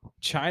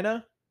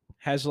 China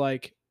has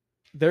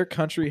their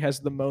country has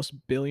the most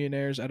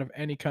billionaires out of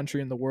any country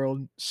in the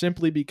world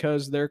simply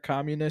because their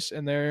communists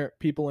and their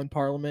people in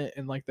parliament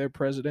and their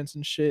presidents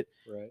and shit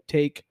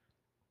take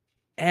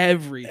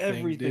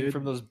everything dude.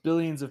 From those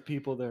billions of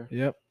people there.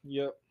 Yep.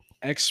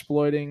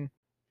 Exploiting.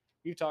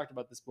 We've talked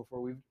about this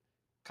before.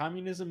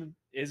 Communism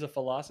is a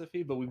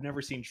philosophy, but we've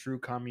never seen true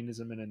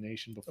communism in a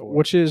nation before.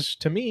 Which is,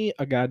 to me,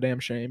 a goddamn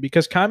shame.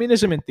 Because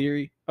communism in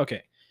theory,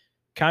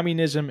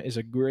 communism is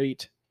a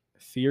great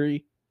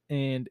theory.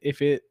 And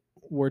if it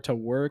were to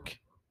work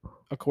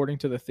according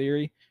to the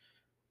theory,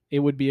 it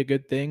would be a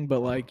good thing.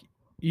 But,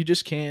 you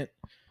just can't.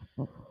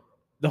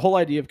 The whole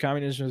idea of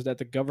communism is that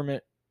the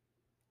government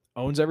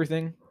owns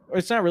everything.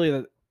 It's not really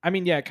that. I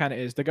mean, yeah, it kind of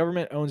is. The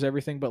government owns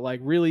everything, but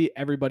really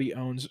everybody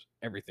owns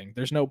everything.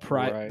 There's no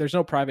There's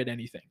no private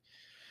anything.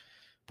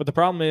 But the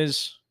problem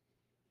is,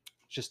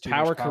 just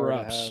power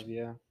corrupts. Have,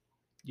 yeah,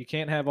 you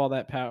can't have all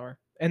that power,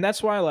 and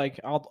that's why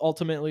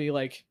ultimately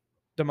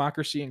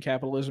democracy and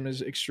capitalism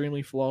is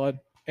extremely flawed.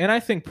 And I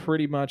think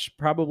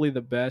probably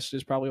the best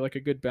is probably a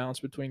good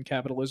balance between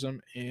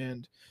capitalism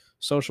and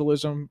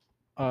socialism.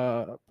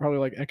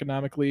 Probably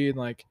economically and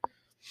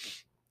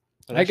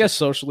I guess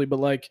socially,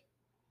 but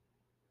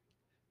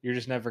you're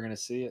just never gonna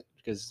see it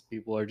because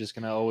people are just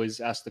gonna always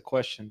ask the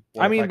question.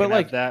 I mean, but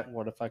like that.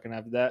 What if I can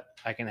have that?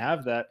 I can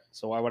have that.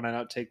 So why would I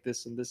not take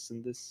this and this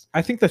and this?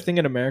 I think the thing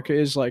in America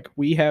is like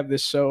we have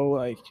this so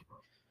like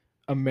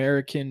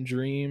American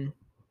dream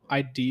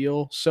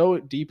ideal so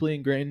deeply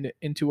ingrained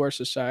into our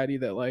society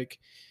that like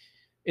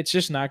it's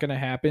just not gonna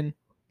happen.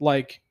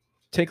 Like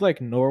take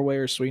like Norway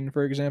or Sweden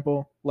for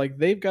example. Like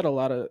they've got a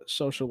lot of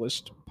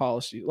socialist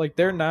policy. Like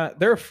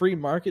they're a free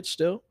market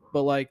still,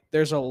 but like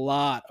there's a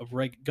lot of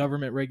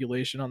government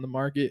regulation on the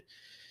market,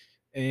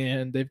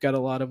 and they've got a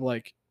lot of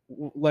like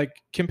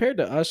compared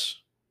to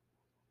us,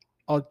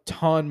 a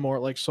ton more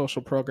like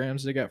social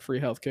programs. They got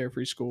free healthcare,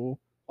 free school,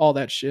 all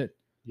that shit.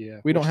 Yeah,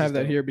 we don't have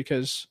that here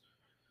because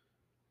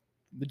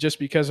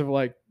of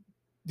like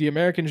the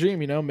American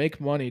dream, you know, make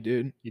money,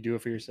 dude. You do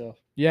it for yourself.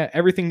 Yeah,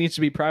 everything needs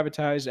to be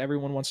privatized.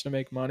 Everyone wants to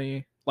make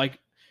money. Like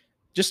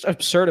just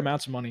absurd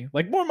amounts of money.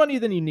 Like more money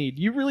than you need.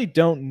 You really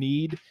don't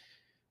need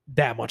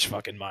that much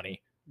fucking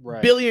money.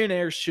 Right.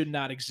 Billionaires should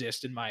not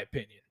exist in my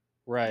opinion.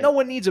 Right. No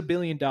one needs $1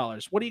 billion.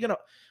 What are you gonna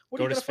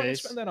fucking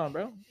spend that on,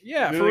 bro?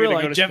 Yeah, for real,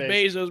 like Jeff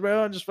Bezos,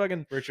 bro. Just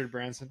fucking Richard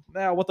Branson.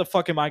 Now, what the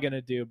fuck am I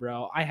gonna do,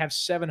 bro? I have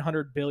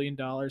 $700 billion.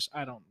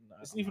 I don't know.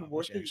 It's even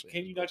worse.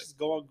 Can you not just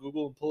go on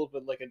Google and pull up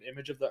like an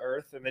image of the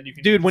Earth, and then you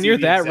can? Dude, when you're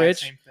that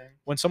rich,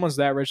 when someone's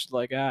that rich, it's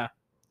like I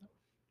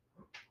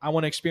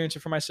want to experience it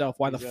for myself.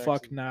 Why the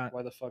fuck not?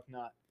 Why the fuck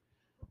not?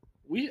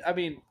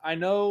 I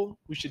know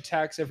we should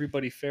tax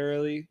everybody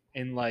fairly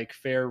in like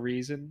fair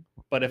reason,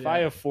 but if I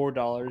have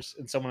 $4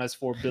 and someone has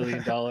 $4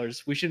 billion,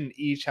 we shouldn't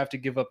each have to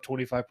give up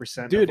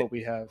 25% of what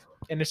we have.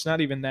 And it's not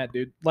even that,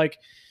 dude. Like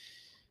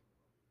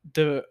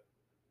the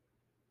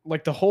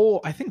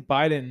whole, I think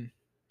Biden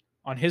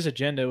on his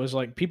agenda was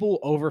like people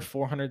over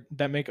 400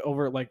 that make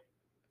over like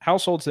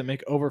households that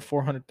make over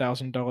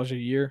 $400,000 a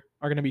year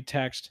are going to be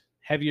taxed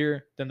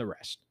heavier than the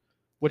rest,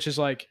 which is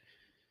like,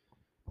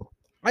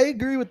 I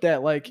agree with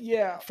that. Like,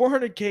 yeah,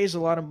 $400K is a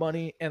lot of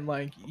money, and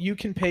like you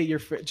can pay your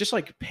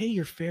pay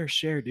your fair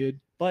share, dude.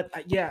 But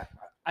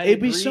it'd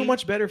be so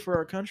much better for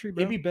our country,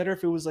 bro. It'd be better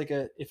if it was like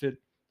if it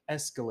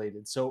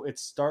escalated. So it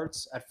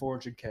starts at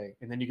 $400K,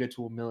 and then you get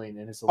to $1 million,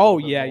 and it's more.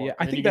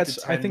 I think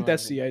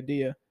that's the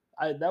idea.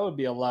 That would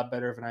be a lot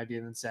better of an idea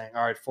than saying,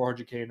 all right,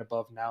 $400K and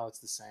above. Now it's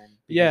the same.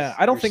 Yeah,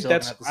 I don't think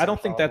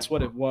that's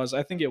what it was.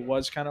 I think it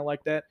was kind of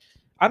like that.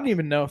 I don't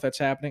even know if that's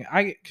happening.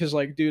 Because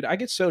like, dude, I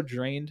get so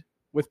drained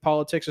with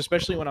politics,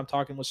 especially when I'm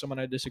talking with someone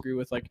I disagree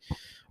with, like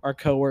our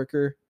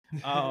coworker.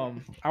 I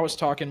was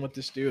talking with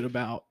this dude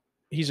about,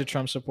 he's a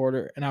Trump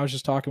supporter, and I was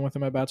just talking with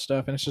him about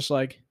stuff, and it's just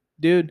like,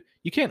 dude,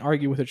 you can't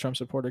argue with a Trump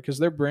supporter because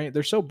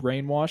they're so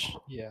brainwashed.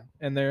 Yeah.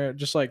 And they're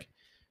just like,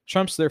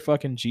 Trump's their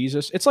fucking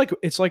Jesus. It's like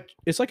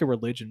a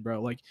religion,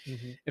 bro. Like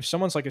if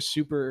someone's like a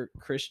super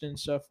Christian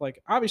stuff,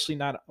 like obviously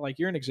not like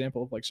you're an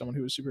example of like someone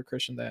who was super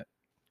Christian that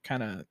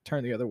kind of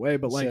turned the other way,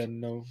 but like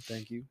no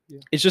thank you.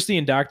 It's just the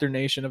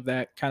indoctrination of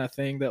that kind of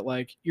thing that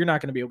like you're not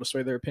going to be able to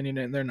sway their opinion,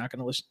 and they're not going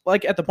to listen.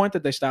 Like at the point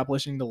that they stop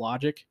listening to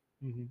logic,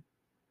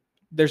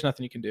 there's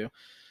nothing you can do.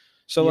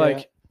 So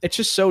like it's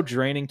just so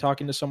draining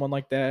talking to someone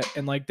like that,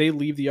 and like they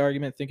leave the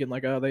argument thinking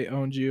like, oh, they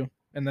owned you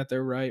and that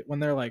they're right,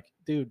 when they're like,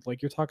 dude,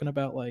 like you're talking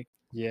about like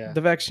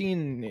the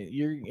vaccine,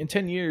 you're in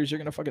 10 years you're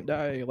gonna fucking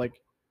die. Like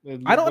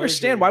I don't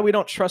understand why we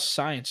don't trust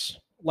science.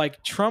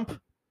 Like Trump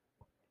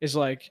is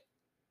like,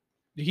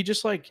 he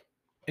just like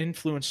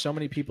influenced so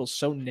many people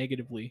so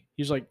negatively.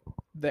 He's like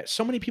that.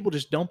 So many people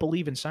just don't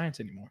believe in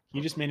science anymore.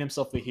 He just made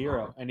himself the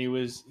hero, and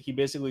he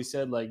basically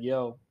said like,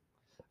 yo,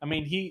 I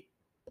mean,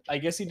 I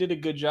guess he did a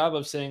good job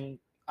of saying,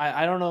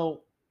 I don't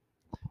know.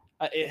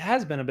 It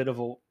has been a bit of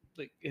a,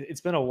 like,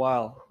 it's been a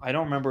while. I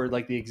don't remember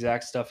like the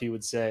exact stuff he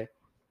would say,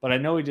 but I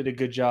know he did a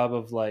good job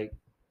of like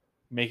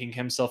making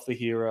himself the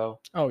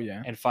hero. Oh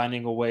yeah. And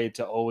finding a way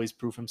to always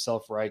prove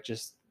himself right,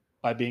 just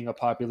by being a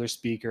popular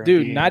speaker.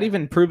 Dude, not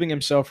even proving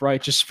himself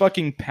right, just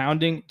fucking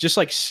pounding, just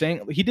like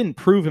saying he didn't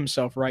prove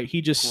himself right.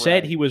 He just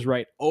said he was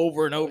right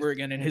over and over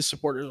again, and his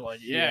supporters were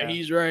like, yeah,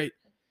 he's right.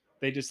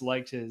 They just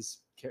liked his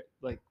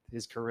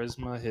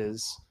charisma,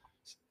 his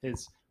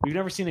we've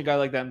never seen a guy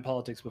like that in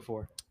politics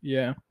before.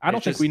 Yeah. I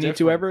don't think we need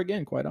to ever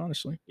again, quite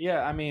honestly.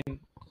 Yeah, I mean,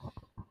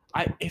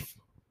 I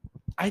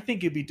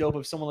think it'd be dope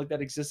if someone like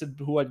that existed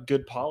who had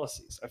good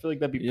policies. I feel like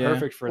that'd be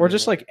perfect for or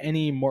just like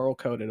any moral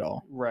code at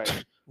all.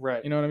 Right.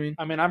 Right. You know what I mean?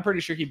 I mean, I'm pretty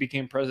sure he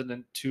became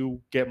president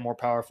to get more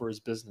power for his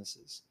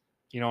businesses.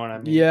 You know what I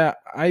mean? Yeah,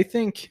 I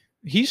think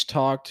he's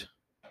talked,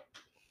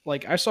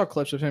 like I saw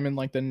clips of him in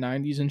like the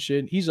 90s and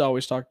shit. He's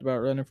always talked about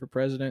running for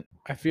president.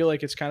 I feel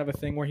like it's kind of a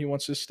thing where he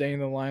wants to stay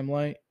in the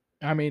limelight.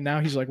 I mean, now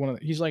he's like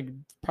he's like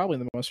probably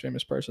the most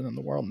famous person in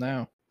the world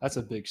now. That's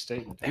a big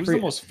statement. Who's the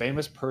most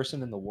famous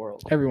person in the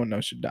world? Everyone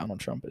knows who Donald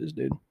Trump is,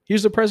 dude. He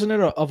was the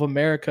president of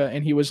America,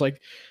 and he was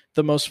like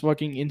the most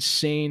fucking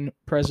insane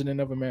president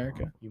of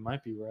America. You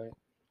might be right.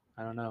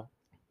 I don't know.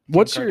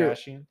 What's Kim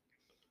Kardashian?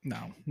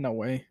 No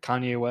way.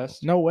 Kanye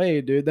West? No way,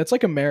 dude. That's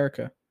like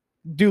America.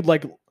 Dude,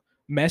 like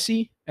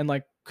Messi and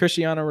like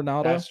Cristiano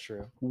Ronaldo. That's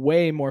true.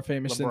 Way more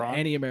famous than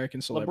any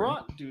American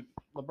celebrity.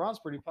 LeBron's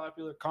pretty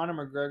popular. Conor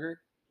McGregor.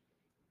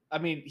 I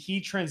mean,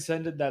 he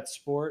transcended that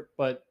sport,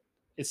 but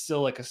it's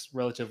still like a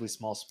relatively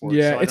small sport.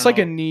 Yeah, so it's like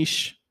a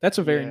niche. That's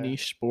a very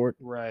niche sport.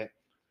 Right.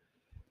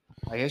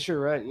 I guess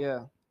you're right.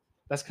 Yeah.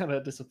 That's kind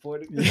of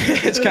disappointing.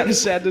 It's kind of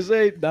sad to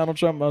say. Donald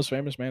Trump, most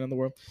famous man in the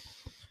world.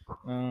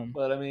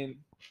 But I mean,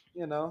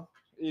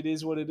 it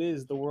is what it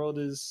is. The world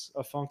is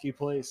a funky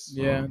place.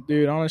 Yeah,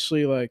 dude.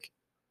 Honestly, like,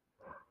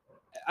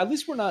 at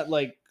least we're not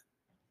like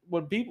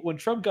when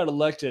Trump got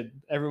elected,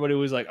 everybody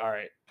was like, "All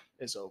right,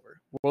 it's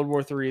over. World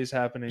War III is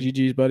happening.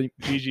 GG's, buddy.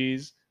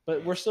 GG's."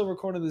 But we're still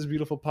recording this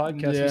beautiful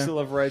podcast. Yeah. We still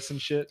have rights and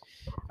shit.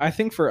 I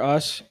think for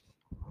us,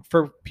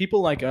 for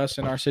people like us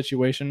in our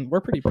situation,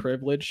 we're pretty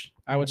privileged,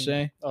 I would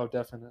say. Oh,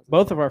 definitely.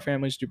 Both of our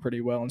families do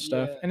pretty well and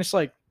stuff. Yeah. And it's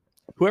like,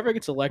 whoever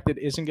gets elected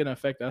isn't going to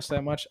affect us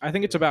that much. I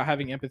think it's about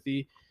having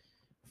empathy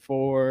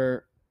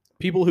for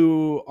people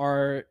who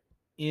are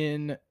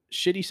in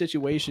shitty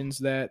situations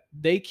that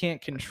they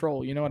can't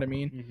control. You know what I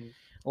mean? Mm-hmm.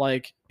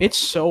 Like, it's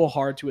so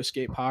hard to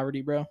escape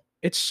poverty, bro.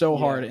 It's so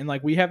hard. And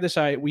like, we have this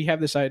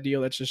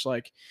ideal that's just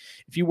like,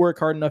 if you work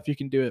hard enough, you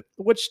can do it,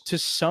 which to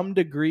some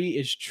degree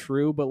is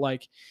true, but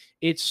like,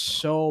 it's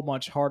so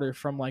much harder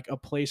from like a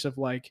place of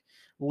like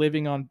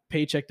living on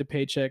paycheck to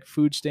paycheck,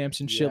 food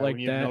stamps and shit like when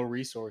you that. have no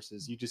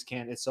resources, you just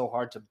can't. It's so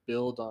hard to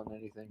build on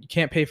anything. You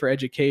can't pay for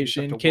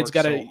education. Kids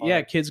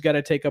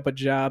gotta take up a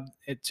job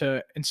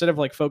to instead of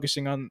like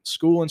focusing on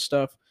school and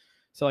stuff.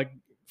 So like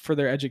for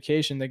their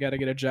education, they got to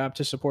get a job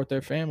to support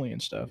their family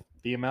and stuff.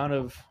 The amount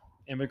of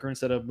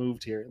immigrants that have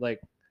moved here, like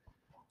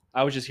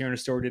I was just hearing a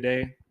story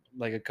today,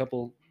 like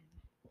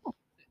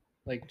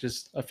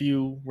just a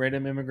few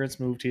random immigrants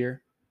moved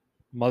here,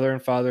 mother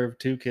and father of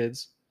 2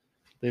 kids.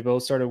 They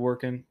both started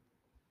working,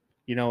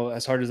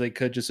 as hard as they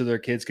could just so their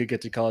kids could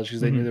get to college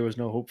because they knew there was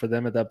no hope for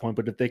them at that point.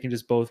 But if they can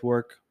just both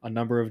work a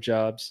number of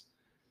jobs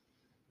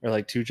or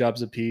like 2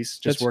 jobs apiece,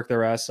 just work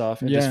their ass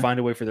off and just find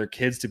a way for their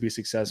kids to be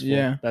successful.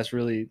 Yeah. That's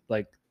really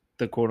like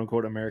the quote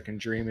unquote American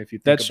dream. If you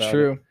think about it. That's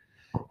true.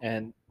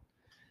 And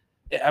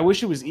I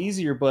wish it was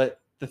easier,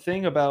 but the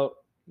thing about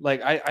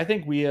like, I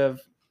think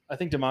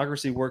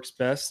democracy works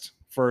best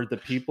for the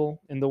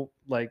people in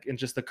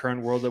just the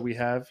current world that we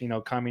have.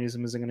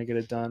 Communism isn't going to get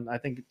it done. I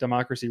think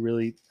democracy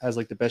really has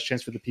like the best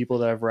chance for the people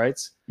that have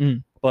rights.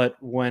 But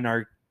when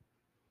our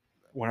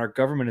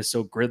government is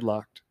so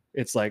gridlocked,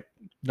 it's like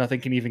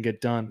nothing can even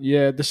get done.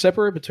 Yeah, the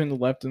separate between the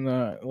left and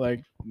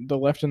the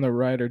left and the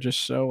right are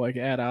just so like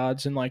at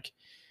odds, and like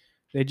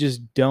they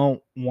just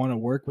don't want to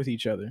work with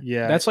each other.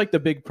 Yeah, that's like the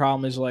big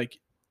problem. Is like,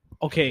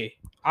 okay,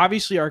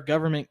 obviously our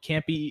government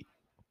can't be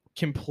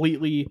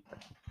completely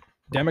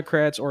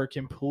Democrats or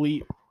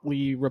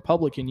completely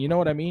Republican, you know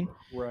what I mean?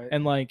 Right.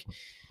 And like,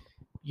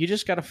 you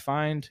just got to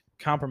find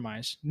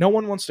compromise. No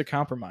one wants to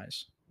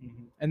compromise,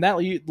 and that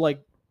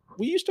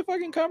we used to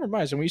fucking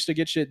compromise and we used to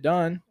get shit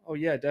done. Oh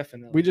yeah,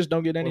 definitely. We just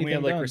don't get anything we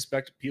had like done.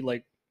 Respect.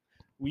 Like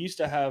we used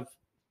to have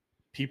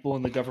people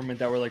in the government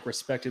that were like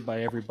respected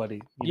by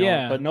everybody.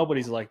 But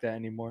nobody's like that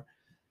anymore.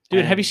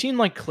 Dude, have you seen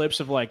like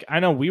clips of like, I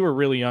know we were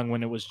really young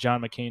when it was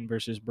John McCain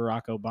versus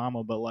Barack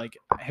Obama, but like,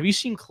 have you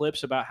seen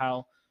clips about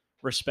how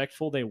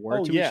respectful they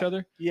were to each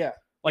other? Yeah.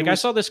 Like I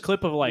saw this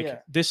clip of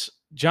like this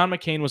John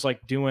McCain was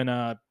like doing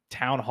a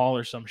town hall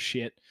or some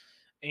shit.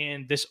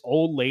 And this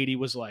old lady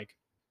was like,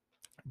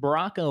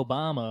 Barack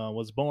Obama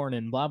was born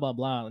in blah, blah,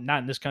 blah.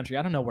 Not in this country.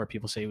 I don't know where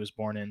people say he was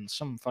born in.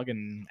 Some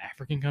fucking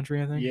African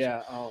country, I think.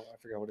 Yeah. Oh, I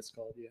forgot what it's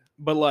called. Yeah.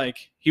 But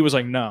like, he was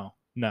like, no,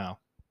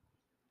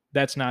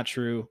 that's not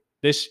true.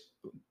 This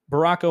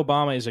Barack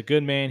Obama is a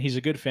good man. He's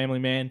a good family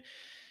man.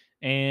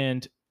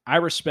 And I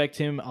respect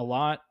him a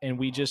lot. And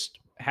we just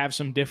have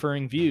some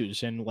differing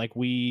views. And like,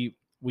 we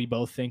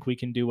both think we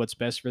can do what's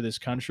best for this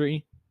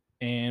country.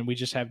 And we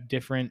just have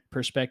different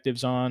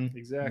perspectives on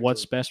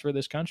what's best for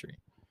this country.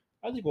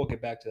 I think we'll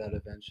get back to that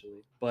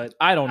eventually, but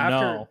I don't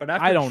know. But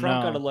after Trump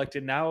got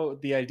elected, now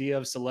the idea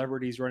of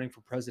celebrities running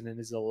for president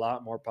is a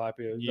lot more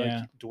popular. Yeah,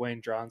 like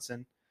Dwayne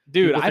Johnson,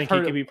 dude, I think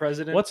he could be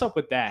president. What's up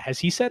with that? Has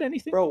he said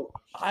anything, bro?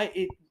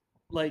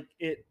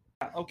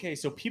 Okay,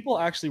 so people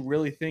actually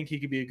really think he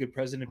could be a good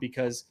president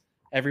because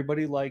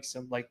everybody likes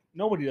him. Like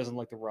nobody doesn't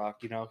like The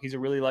Rock. He's a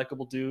really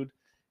likable dude.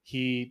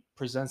 He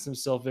presents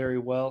himself very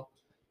well,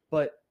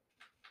 but.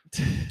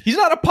 He's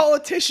not a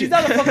politician. He's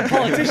not a fucking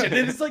politician.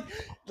 And it's like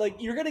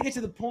you're gonna get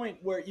to the point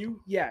where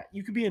you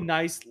could be a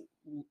nice,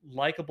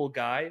 likable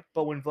guy,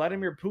 but when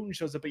Vladimir Putin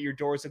shows up at your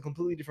door, it's a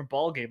completely different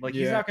ballgame. Like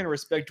he's not gonna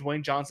respect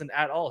Dwayne Johnson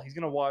at all. He's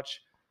gonna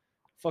watch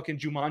fucking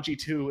Jumanji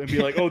 2 and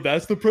be like, "Oh,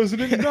 that's the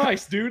president."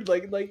 Nice, dude.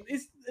 Like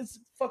it's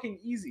fucking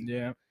easy.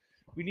 Yeah.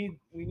 We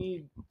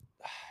need.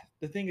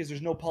 The thing is,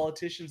 there's no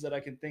politicians that I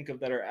can think of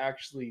that are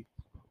actually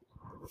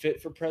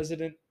fit for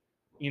president.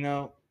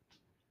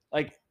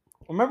 Like.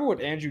 Remember what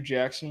Andrew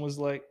Jackson was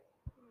like?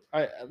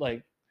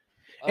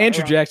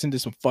 Andrew Jackson did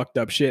some fucked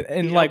up shit,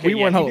 and we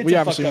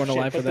obviously weren't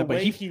alive for that.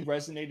 But he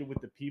resonated with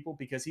the people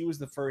because he was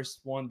the first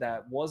one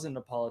that wasn't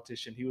a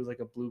politician. He was like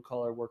a blue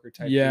collar worker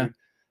type dude.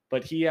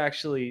 But he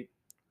actually,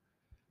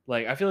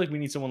 I feel like we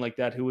need someone like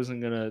that who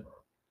isn't gonna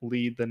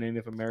lead the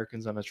Native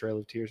Americans on a Trail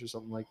of Tears or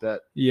something like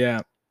that.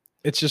 Yeah,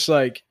 it's just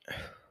like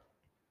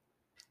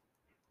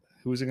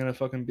Who's it gonna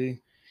fucking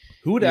be?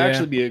 Who would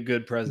actually be a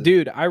good president?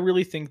 Dude, I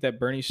really think that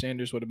Bernie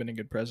Sanders would have been a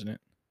good president.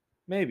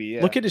 Maybe,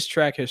 yeah. Look at his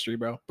track history,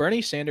 bro.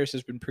 Bernie Sanders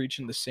has been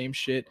preaching the same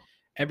shit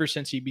ever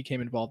since he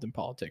became involved in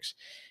politics.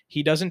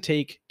 He doesn't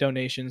take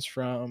donations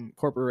from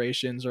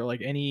corporations or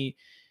like any.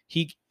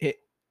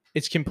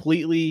 It's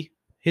completely,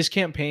 his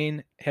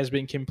campaign has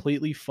been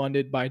completely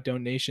funded by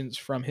donations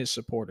from his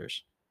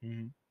supporters.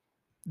 Mm-hmm.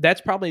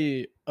 That's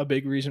probably a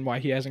big reason why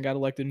he hasn't got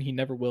elected, and he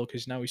never will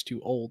because now he's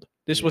too old.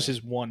 This was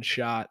his one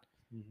shot.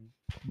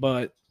 Mm-hmm.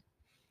 But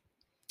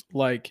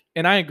like,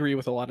 and I agree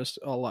with a lot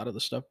of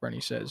the stuff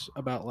Bernie says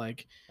about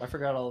like. I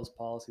forgot all his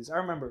policies. I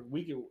remember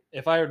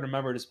if I had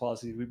remembered his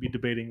policies, we'd be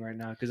debating right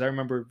now because I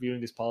remember viewing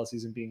his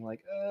policies and being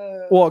like,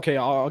 Well, okay,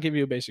 I'll give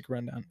you a basic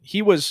rundown.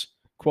 He was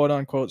quote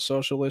unquote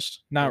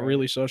socialist, not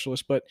really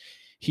socialist, but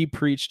he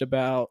preached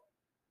about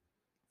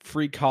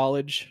free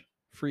college,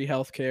 free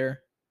healthcare,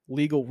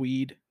 legal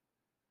weed,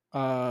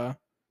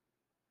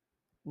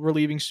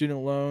 relieving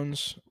student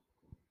loans,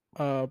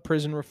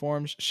 prison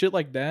reforms, shit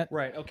like that.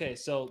 Right. Okay.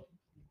 So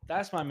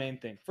that's my main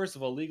thing. First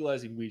of all,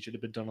 legalizing weed should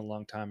have been done a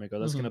long time ago.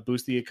 That's going to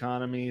boost the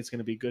economy. It's going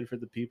to be good for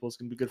the people. It's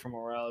going to be good for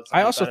morale.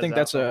 I also think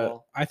that's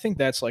I think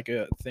that's like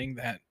a thing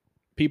that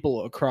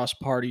people across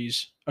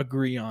parties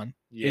agree on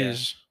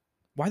is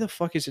why the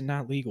fuck is it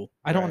not legal?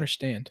 I don't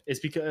understand. It's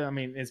because, I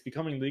mean, it's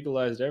becoming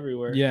legalized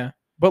everywhere. Yeah.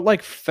 But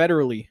like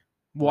federally,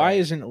 why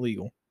isn't it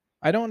legal?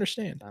 I don't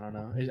understand. I don't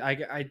know.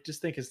 I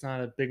just think it's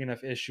not a big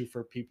enough issue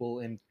for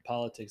people in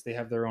politics. They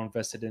have their own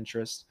vested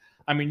interests.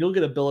 I mean, you'll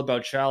get a bill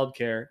about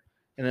childcare,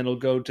 and then it'll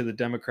go to the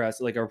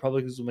Democrats. Like, our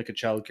Republicans will make a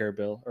childcare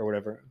bill or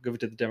whatever, give it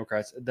to the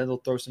Democrats, and then they'll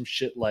throw some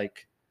shit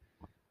like,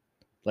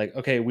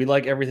 okay, we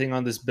like everything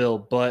on this bill,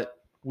 but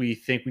we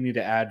think we need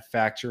to add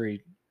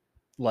factory,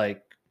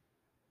 like,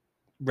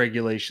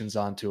 regulations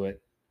onto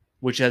it,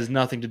 which has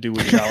nothing to do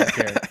with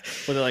childcare.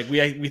 But they're like,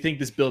 we think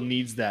this bill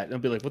needs that. And I'll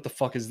be like, what the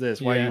fuck is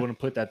this? Why do you want to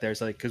put that there?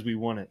 It's like, because we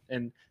want it.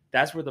 And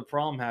that's where the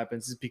problem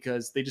happens, is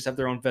because they just have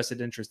their own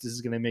vested interest. This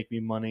is going to make me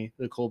money.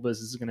 The coal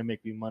business is going to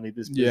make me money.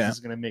 This business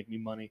is going to make me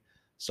money.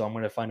 So I'm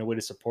going to find a way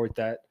to support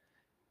that.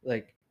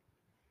 Like,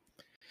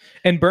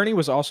 and Bernie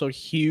was also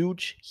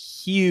huge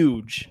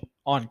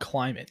on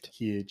climate.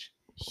 Huge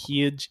on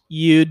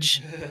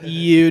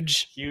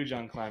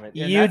climate.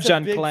 And huge that's a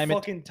on big climate.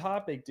 Fucking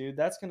topic, dude.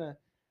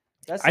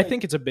 I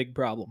think it's a big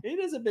problem. It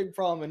is a big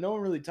problem, and no one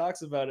really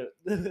talks about it.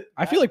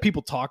 I feel like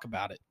people talk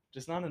about it,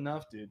 just not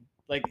enough, dude.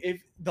 Like,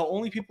 if the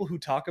only people who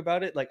talk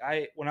about it, like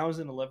when I was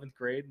in 11th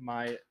grade,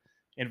 my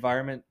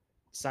environment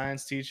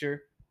science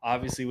teacher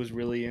obviously was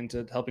really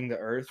into helping the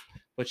earth,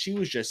 but she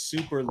was just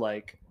super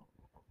like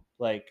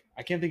I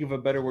can't think of a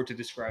better word to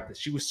describe this.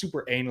 She was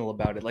super anal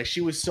about it. Like,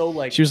 she was so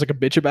like, she was like a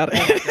bitch about it.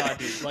 Oh my god,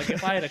 dude! Like,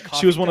 if I had a coffee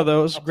she was one cup, of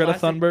those Greta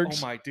plastic,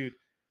 Thunbergs. Oh my dude.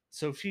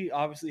 So she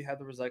obviously had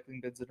the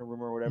recycling bins in her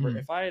room or whatever.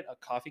 If I had a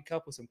coffee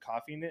cup with some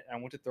coffee in it and I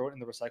went to throw it in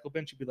the recycle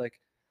bin, she'd be like,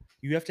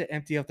 you have to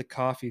empty out the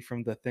coffee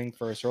from the thing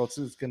first, or else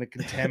it's going to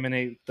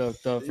contaminate the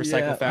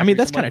recycle factory. I mean,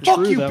 that's kind of fuck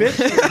true, you, though. bitch.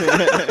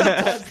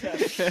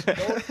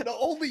 No,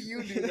 only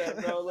you do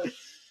that, bro. Like,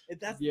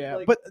 that's,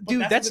 like, but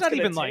dude, that's not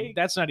even like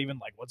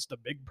what's the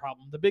big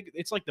problem.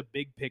 It's like the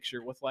big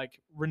picture with like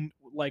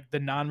the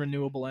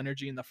non-renewable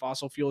energy and the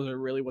fossil fuels are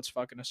really what's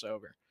fucking us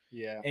over.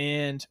 Yeah.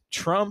 And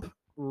Trump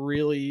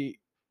really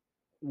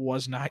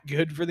was not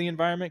good for the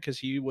environment because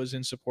he was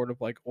in support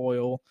of like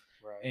oil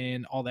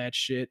and all that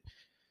shit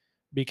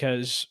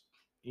because,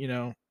 you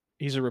know,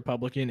 he's a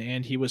Republican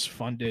and he was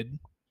funded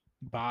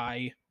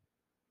by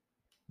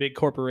big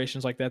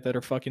corporations like that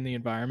are fucking the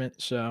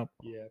environment. So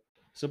yeah.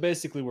 So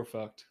basically we're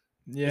fucked.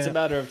 Yeah. It's a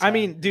matter of time. I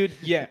mean, dude,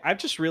 yeah, I've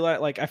just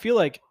realized, like, I feel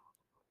like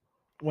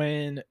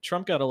when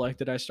Trump got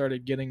elected, I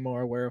started getting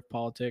more aware of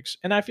politics.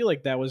 And I feel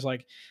like that was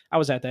like, I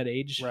was at that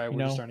age, right, you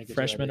know,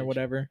 freshman or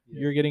whatever.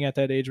 Yeah. You're getting at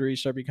that age where you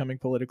start becoming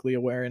politically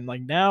aware. And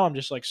like now I'm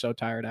just like so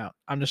tired out.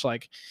 I'm just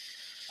like,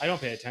 I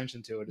don't pay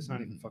attention to it. It's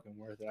not even fucking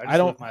worth it. I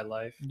don't live my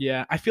life.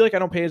 Yeah. I feel like I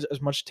don't pay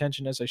as much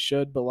attention as I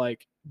should, but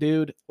like,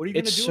 dude, what are you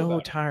gonna it's do so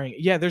about tiring.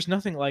 Yeah. There's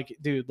nothing like,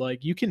 dude,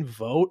 like you can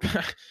vote,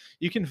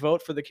 you can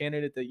vote for the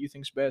candidate that you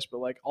think's best, but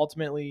like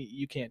ultimately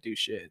you can't do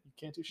shit. You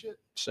can't do shit.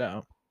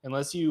 So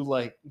unless you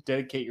like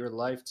dedicate your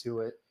life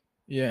to it.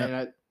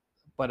 Yeah.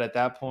 But at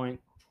that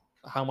point,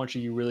 how much are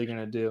you really going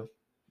to do?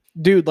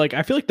 Dude, like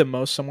I feel like the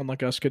most someone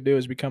like us could do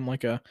is become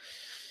like a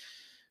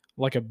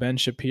Ben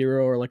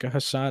Shapiro or like a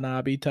Hassan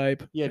Abi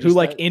type who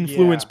like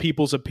influence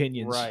people's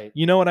opinions. Right.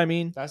 You know what I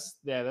mean? That's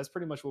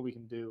pretty much what we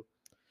can do.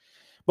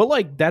 But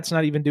like that's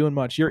not even doing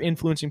much. You're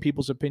influencing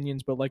people's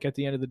opinions, but like at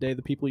the end of the day,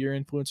 the people you're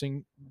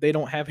influencing, they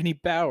don't have any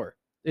power.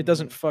 It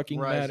doesn't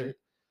fucking matter.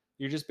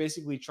 You're just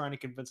basically trying to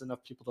convince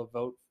enough people to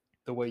vote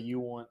the way you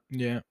want.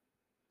 Yeah.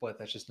 But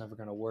that's just never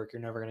going to work.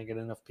 You're never going to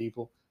get enough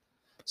people.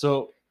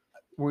 So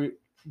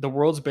the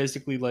world's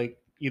basically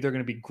like either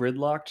going to be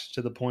gridlocked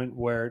to the point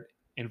where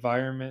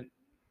environment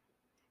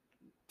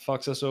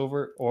fucks us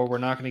over, or we're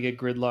not going to get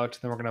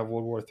gridlocked, then we're going to have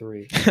World War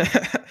III.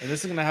 And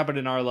this is going to happen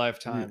in our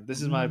lifetime.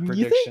 This is my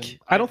prediction.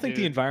 I don't think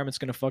the environment's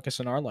going to fuck us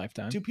in our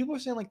lifetime. Dude, people are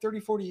saying like 30,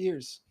 40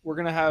 years. We're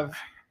going to have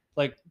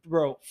Like,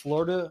 bro,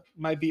 Florida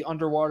might be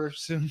underwater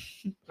soon.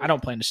 I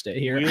don't plan to stay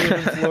here. We live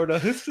in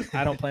Florida.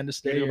 I don't plan to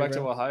stay Gonna here. go back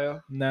bro. to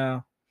Ohio.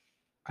 No,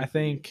 I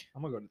think.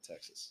 I'm gonna go to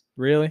Texas.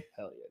 Really?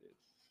 Hell yeah, dude.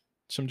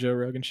 Some Joe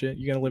Rogan shit.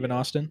 You gonna live in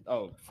Austin?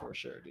 Oh, for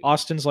sure, dude.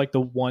 Austin's like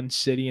the one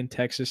city in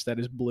Texas that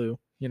is blue.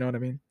 You know what I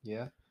mean?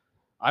 Yeah,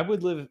 I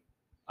would live.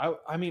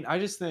 I mean, I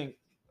just think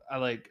I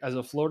like as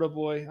a Florida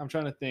boy. I'm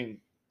trying to think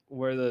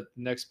where the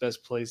next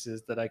best place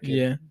is that I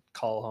can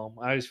call home.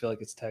 I just feel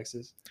like it's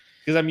Texas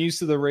because I'm used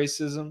to the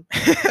racism.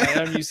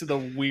 I'm used to the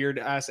weird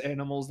ass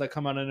animals that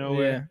come out of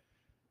nowhere,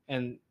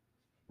 and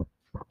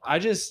I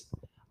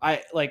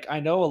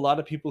know a lot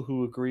of people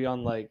who agree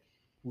on like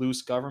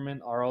loose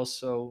government are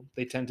also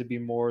they tend to be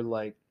more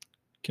like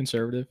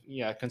conservative.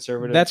 Yeah,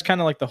 conservative. That's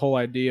kind of like the whole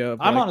idea of.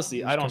 I'm like,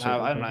 honestly, I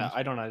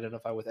don't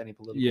identify with any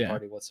political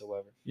party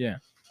whatsoever. Yeah.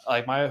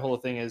 Like my whole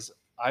thing is,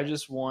 I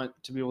just want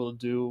to be able to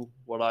do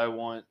what I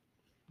want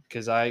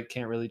because I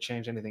can't really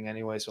change anything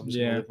anyway. So I'm just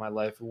gonna live my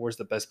life. Where's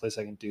the best place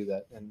I can do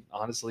that? And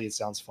honestly, it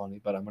sounds funny,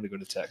 but I'm gonna go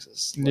to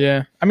Texas.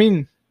 Yeah, I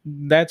mean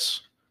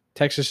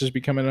Texas is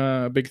becoming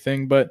a big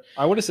thing, but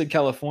I would have said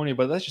California,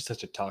 but that's just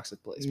such a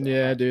toxic place.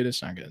 Yeah, dude,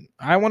 it's not good.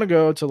 I want to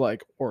go to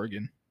like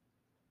Oregon.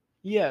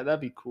 Yeah,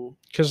 that'd be cool.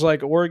 Because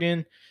like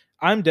Oregon,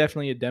 I'm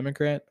definitely a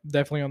Democrat,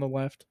 definitely on the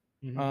left.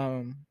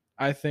 Mm-hmm.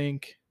 I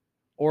think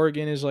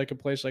Oregon is like a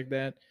place like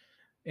that,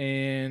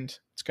 and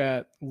it's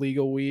got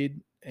legal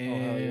weed,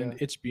 and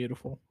it's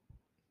beautiful.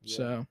 Yeah.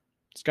 So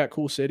it's got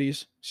cool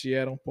cities: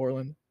 Seattle,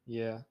 Portland.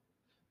 Yeah,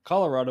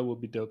 Colorado would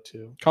be dope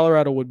too.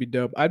 Colorado would be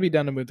dope. I'd be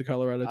down to move to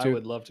Colorado too. I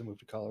would love to move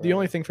to Colorado. The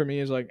only thing for me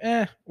is like,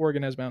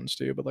 Oregon has mountains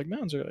too, but like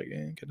mountains are like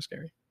kind of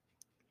scary.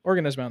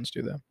 Oregon has mountains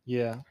too, though.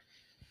 Yeah.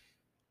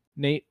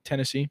 Nate,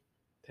 Tennessee.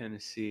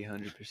 Tennessee,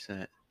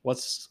 100%.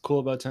 What's cool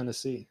about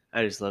Tennessee?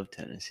 I just love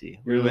Tennessee.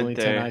 We went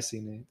there. Tennessee,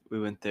 Nate. We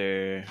went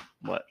there.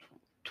 What?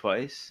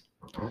 Twice?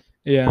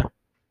 Yeah.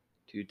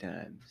 2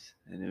 times,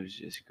 and it was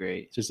just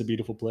great. It's just a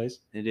beautiful place.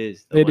 It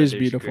is. It is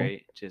beautiful.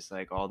 Great. Just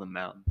like all the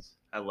mountains.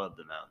 I love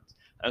the mountains.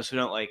 I also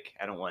I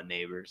don't want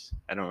neighbors.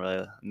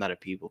 I'm not a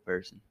people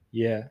person.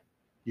 Yeah.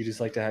 You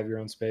just like to have your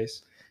own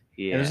space.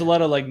 Yeah. And there's a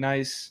lot of like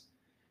nice,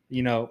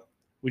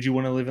 would you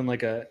want to live in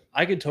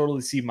I could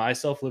totally see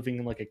myself living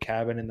in like a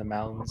cabin in the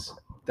mountains.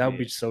 That would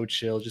be so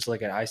chill. Just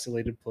like an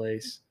isolated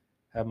place.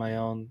 Have my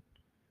own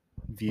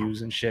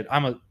views and shit. I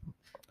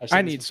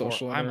need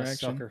social interaction. I'm a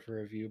sucker for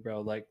a view,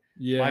 bro. Like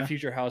my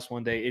future house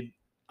one day,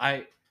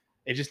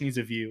 it just needs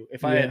a view.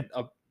 If I had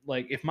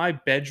if my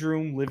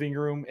bedroom, living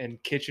room,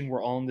 and kitchen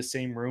were all in the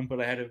same room, but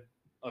I had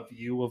a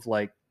view of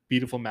like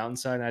beautiful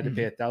mountainside and I had to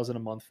pay $1,000 a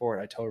month for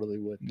it, I totally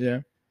would.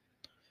 Yeah.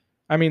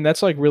 I mean,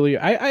 that's like really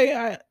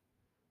I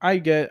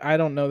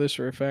don't know this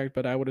for a fact,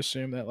 but I would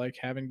assume that like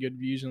having good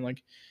views and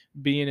like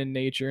being in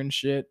nature and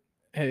shit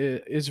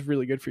is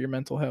really good for your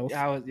mental health.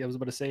 Yeah, I was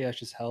about to say it's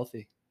just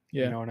healthy.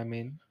 Yeah. You know what I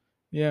mean?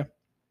 Yeah.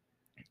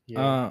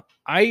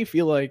 I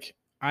feel like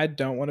I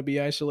don't want to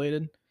be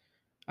isolated.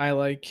 I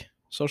like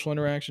social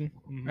interaction.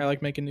 I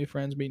like making new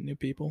friends, meeting new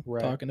people,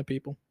 talking to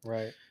people.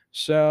 Right.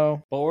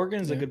 So, but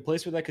Oregon's a good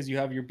place for that because you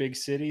have your big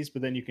cities,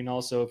 but then you can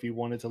also, if you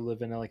wanted to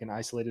live in like an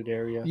isolated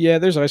area. Yeah,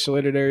 there's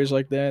isolated areas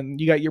like that.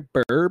 And you got your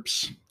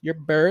burbs. Your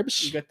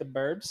burbs. You got the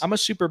burbs. I'm a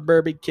super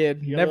burby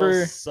kid.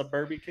 Never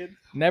suburby kid.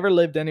 Never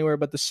lived anywhere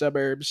but the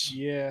suburbs.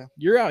 Yeah.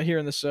 You're out here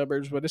in the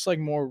suburbs, but it's like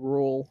more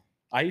rural.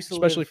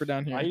 Especially for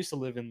down here. I used to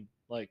live in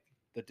like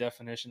the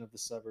definition of the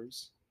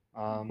suburbs.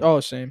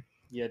 Same.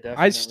 Yeah,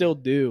 definitely. I still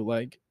do.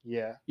 Like,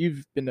 yeah,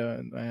 you've been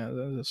to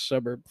the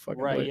suburb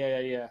fucking right. place.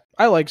 Yeah.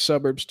 I like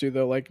suburbs too,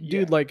 though. Like,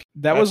 dude, like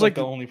that was like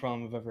the only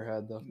problem I've ever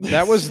had, though.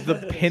 That was the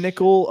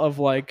pinnacle of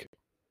like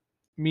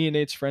me and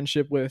Nate's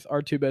friendship with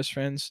our 2 best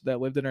friends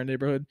that lived in our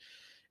neighborhood.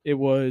 It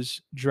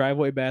was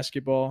driveway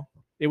basketball.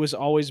 It was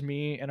always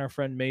me and our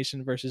friend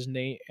Mason versus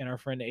Nate and our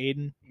friend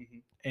Aiden,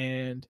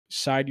 and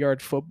side yard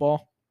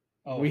football.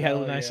 Oh, we had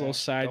a nice little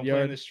side yard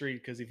play in the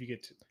street because if you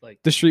get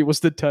the street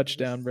was the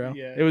touchdown, bro.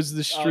 Yeah. It was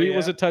the street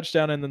was a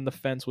touchdown, and then the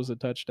fence was a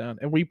touchdown,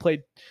 and we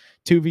played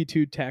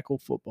 2v2 tackle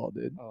football,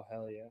 dude. Oh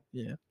hell yeah!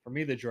 Yeah. For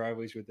me, the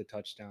driveways were the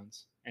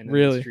touchdowns, and then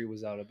really? The street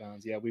was out of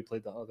bounds. Yeah, we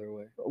played the other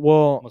way.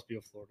 Well, must be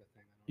a Florida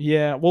thing.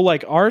 Yeah, well,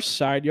 like our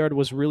side yard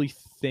was really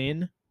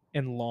thin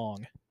and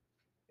long.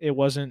 It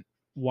wasn't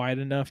wide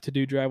enough to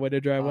do driveway to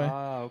driveway.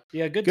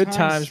 Yeah, good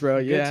times, bro.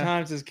 Yeah, good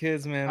times as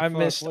kids, man. I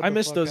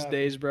miss those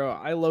days, bro.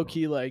 I low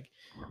key like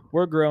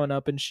we're growing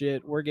up and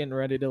shit. We're getting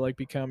ready to like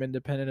become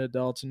independent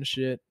adults and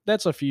shit.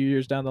 That's a few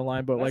years down the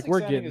line, but like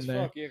we're getting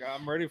there. Yeah,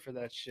 I'm ready for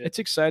that shit. It's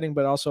exciting,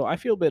 but also I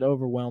feel a bit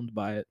overwhelmed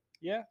by it.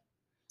 Yeah.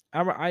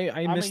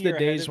 I miss the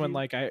days when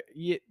like I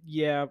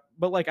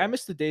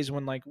miss the days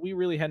when like we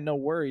really had no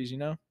worries, you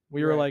know?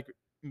 We were like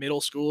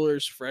middle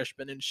schoolers,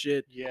 freshmen and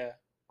shit. Yeah.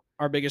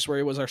 Our biggest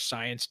worry was our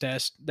science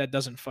test. That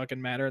doesn't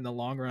fucking matter in the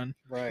long run.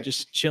 Right.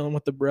 Just chilling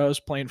with the bros,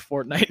 playing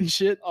Fortnite and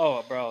shit.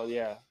 Oh, bro,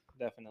 yeah,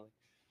 definitely.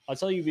 I'll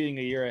tell you, being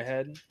a year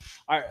ahead.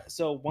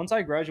 So once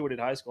I graduated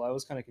high school, I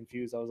was kind of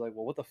confused. I was like,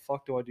 well, what the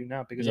fuck do I do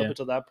now? Because up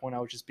until that point, I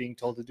was just being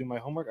told to do my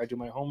homework. I do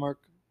my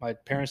homework. My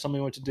parents tell me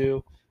what to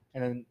do.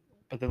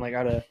 But then like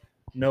out of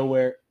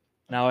nowhere,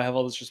 Now I have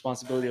all this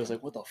responsibility. I was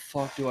like, what the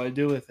fuck do I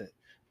do with it?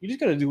 You just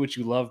got to do what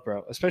you love,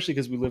 bro. Especially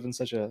because we live in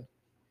such a,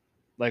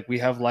 like, we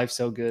have life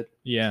so good.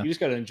 Yeah. You just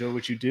got to enjoy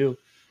what you do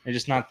and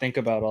just not think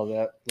about all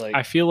that. Like,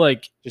 I feel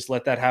like just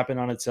let that happen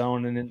on its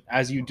own. And then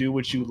as you do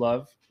what you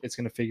love, it's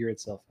going to figure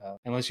itself out.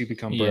 Unless you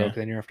become broke,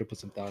 then you have to put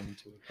some thought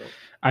into it. But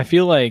I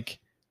feel like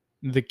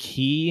the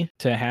key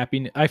to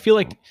happiness, I feel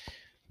like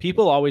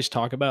people always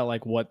talk about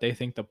like what they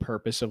think the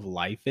purpose of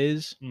life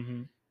is.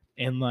 mm-hmm.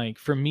 And like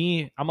for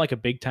me, I'm like a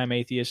big time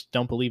atheist,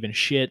 don't believe in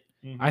shit.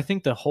 Mm-hmm. I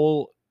think the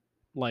whole,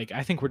 like,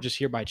 I think we're just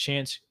here by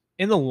chance.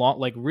 In the long,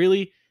 like,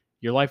 really,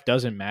 your life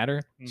doesn't matter.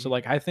 Mm-hmm. So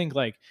like I think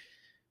like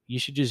you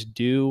should just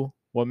do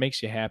what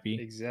makes you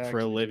happy for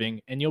a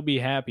living, and you'll be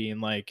happy.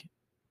 And like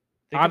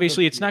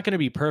obviously it's not going to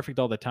be perfect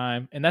all the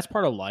time, and that's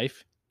part of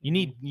life. You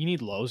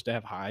need lows to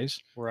have highs,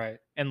 right?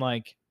 And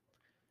like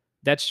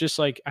that's just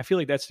like, I feel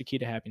like that's the key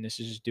to happiness,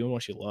 is just doing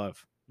what you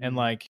love. And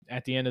like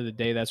at the end of the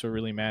day, that's what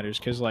really matters,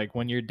 because like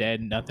when you're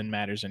dead, nothing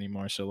matters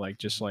anymore. So like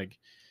just like,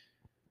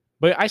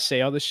 but I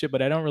say all this shit,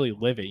 but I don't really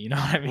live it, you know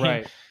what I mean?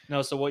 Right.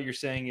 No, so what you're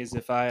saying is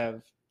if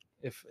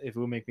it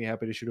would make me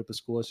happy to shoot up a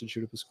school, I should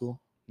shoot up a school?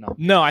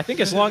 No, I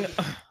think as long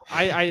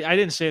I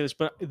didn't say this,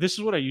 but this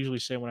is what I usually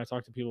say when I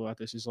talk to people about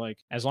this, is like,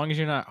 as long as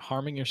you're not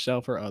harming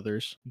yourself or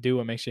others, do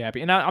what makes you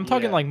happy. And I'm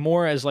talking like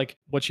more as like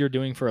what you're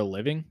doing for a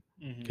living.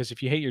 Because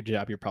if you hate your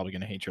job, you're probably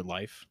going to hate your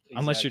life. Exactly.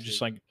 Unless you're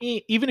just like,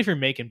 even if you're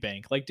making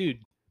bank, like,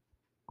 dude,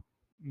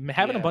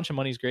 having a bunch of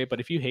money is great.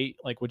 But if you hate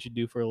like what you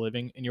do for a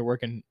living and you're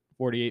working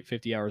 48,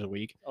 50 hours a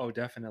week. Oh,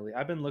 definitely.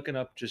 I've been looking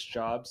up just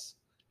jobs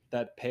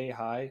that pay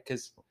high,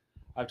 because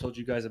I've told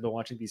you guys I've been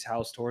watching these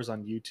house tours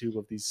on YouTube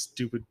of these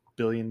stupid $1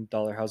 billion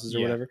houses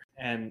or whatever.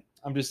 And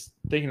I'm just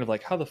thinking of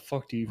like, how the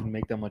fuck do you even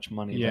make that much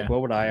money? Yeah. Like,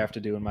 what would I have to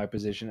do in my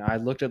position? I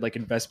looked at like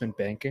investment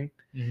banking,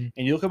 and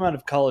you'll come out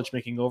of college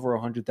making over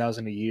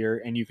 $100,000 a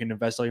year, and you can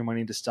invest all your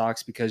money into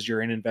stocks because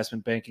you're in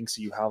investment banking.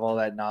 So you have all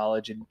that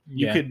knowledge and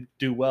you could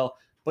do well,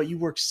 but you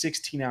work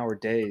 16-hour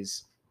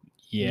days,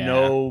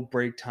 no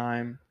break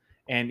time.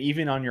 And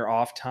even on your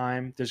off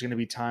time, there's going to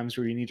be times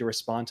where you need to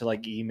respond to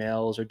like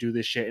emails or do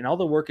this shit. And all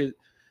the work is,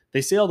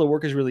 they say all the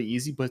work is really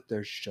easy, but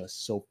there's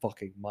just so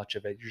fucking much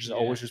of it. You're just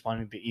always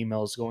responding to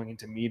emails, going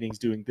into meetings,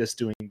 doing this,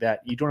 doing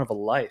that. You don't have a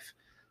life.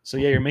 So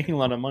yeah, you're making a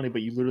lot of money,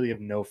 but you literally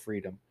have no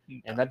freedom.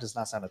 And that does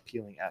not sound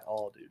appealing at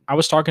all, dude. I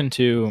was talking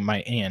to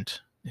my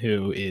aunt,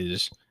 who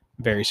is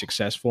very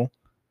successful.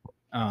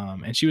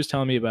 And she was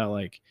telling me about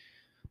like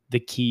the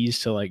keys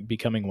to like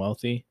becoming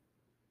wealthy.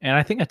 And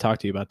I think I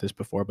talked to you about this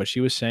before, but she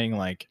was saying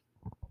like,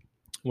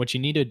 what you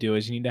need to do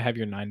is you need to have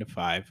your 9 to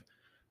 5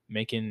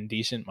 making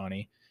decent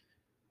money.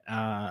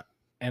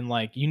 And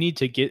like, you need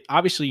to get,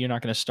 obviously you're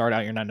not going to start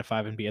out your 9 to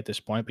 5 and be at this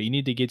point, but you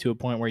need to get to a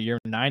point where your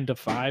 9 to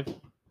 5,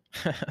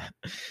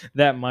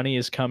 that money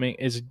is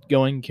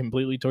going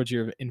completely towards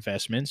your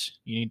investments.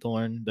 You need to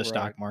learn the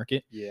stock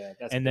market. Yeah.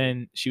 And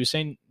then she was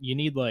saying you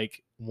need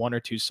like 1 or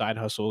 2 side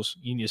hustles.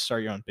 You need to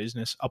start your own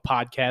business. A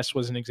podcast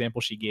was an example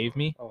she gave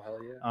me. Oh, hell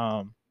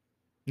yeah.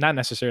 Not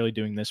necessarily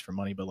doing this for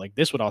money, but like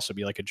this would also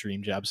be like a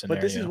dream job scenario.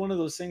 But this is one of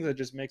those things that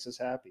just makes us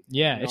happy.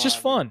 Yeah, it's just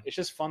fun. It's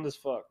just fun as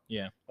fuck.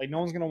 Yeah. Like no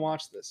one's going to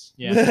watch this.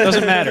 Yeah. It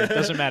doesn't matter. It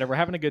doesn't matter. We're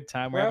having a good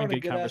time. We're having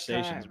good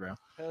conversations, bro.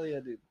 Hell yeah,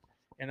 dude.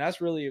 And that's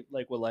really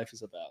like what life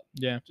is about.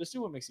 Yeah. Just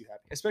do what makes you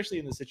happy, especially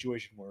in the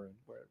situation we're in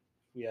where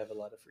we have a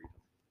lot of freedom.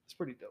 It's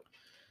pretty dope.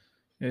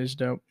 It is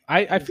dope.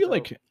 I feel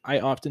like I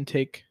often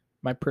take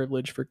my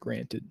privilege for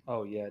granted.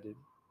 Oh yeah, dude.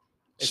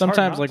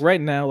 Sometimes like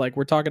right now, like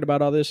we're talking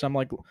about all this, I'm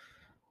like,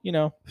 you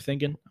know,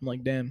 thinking, I'm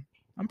like, damn,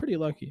 I'm pretty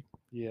lucky.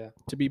 Yeah.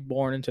 To be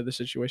born into the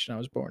situation I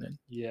was born in.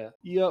 Yeah.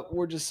 Yep.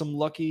 We're just some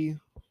lucky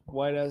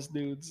white ass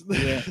dudes.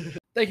 Yeah.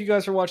 Thank you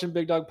guys for watching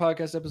Big Dog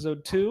Podcast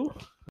episode 2.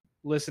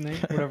 Listening,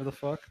 whatever the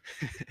fuck.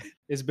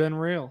 It's been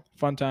real.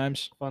 Fun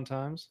times. Fun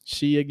times.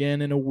 See you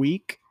again in a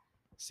week.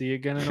 See you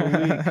again in a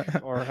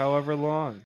week or however long.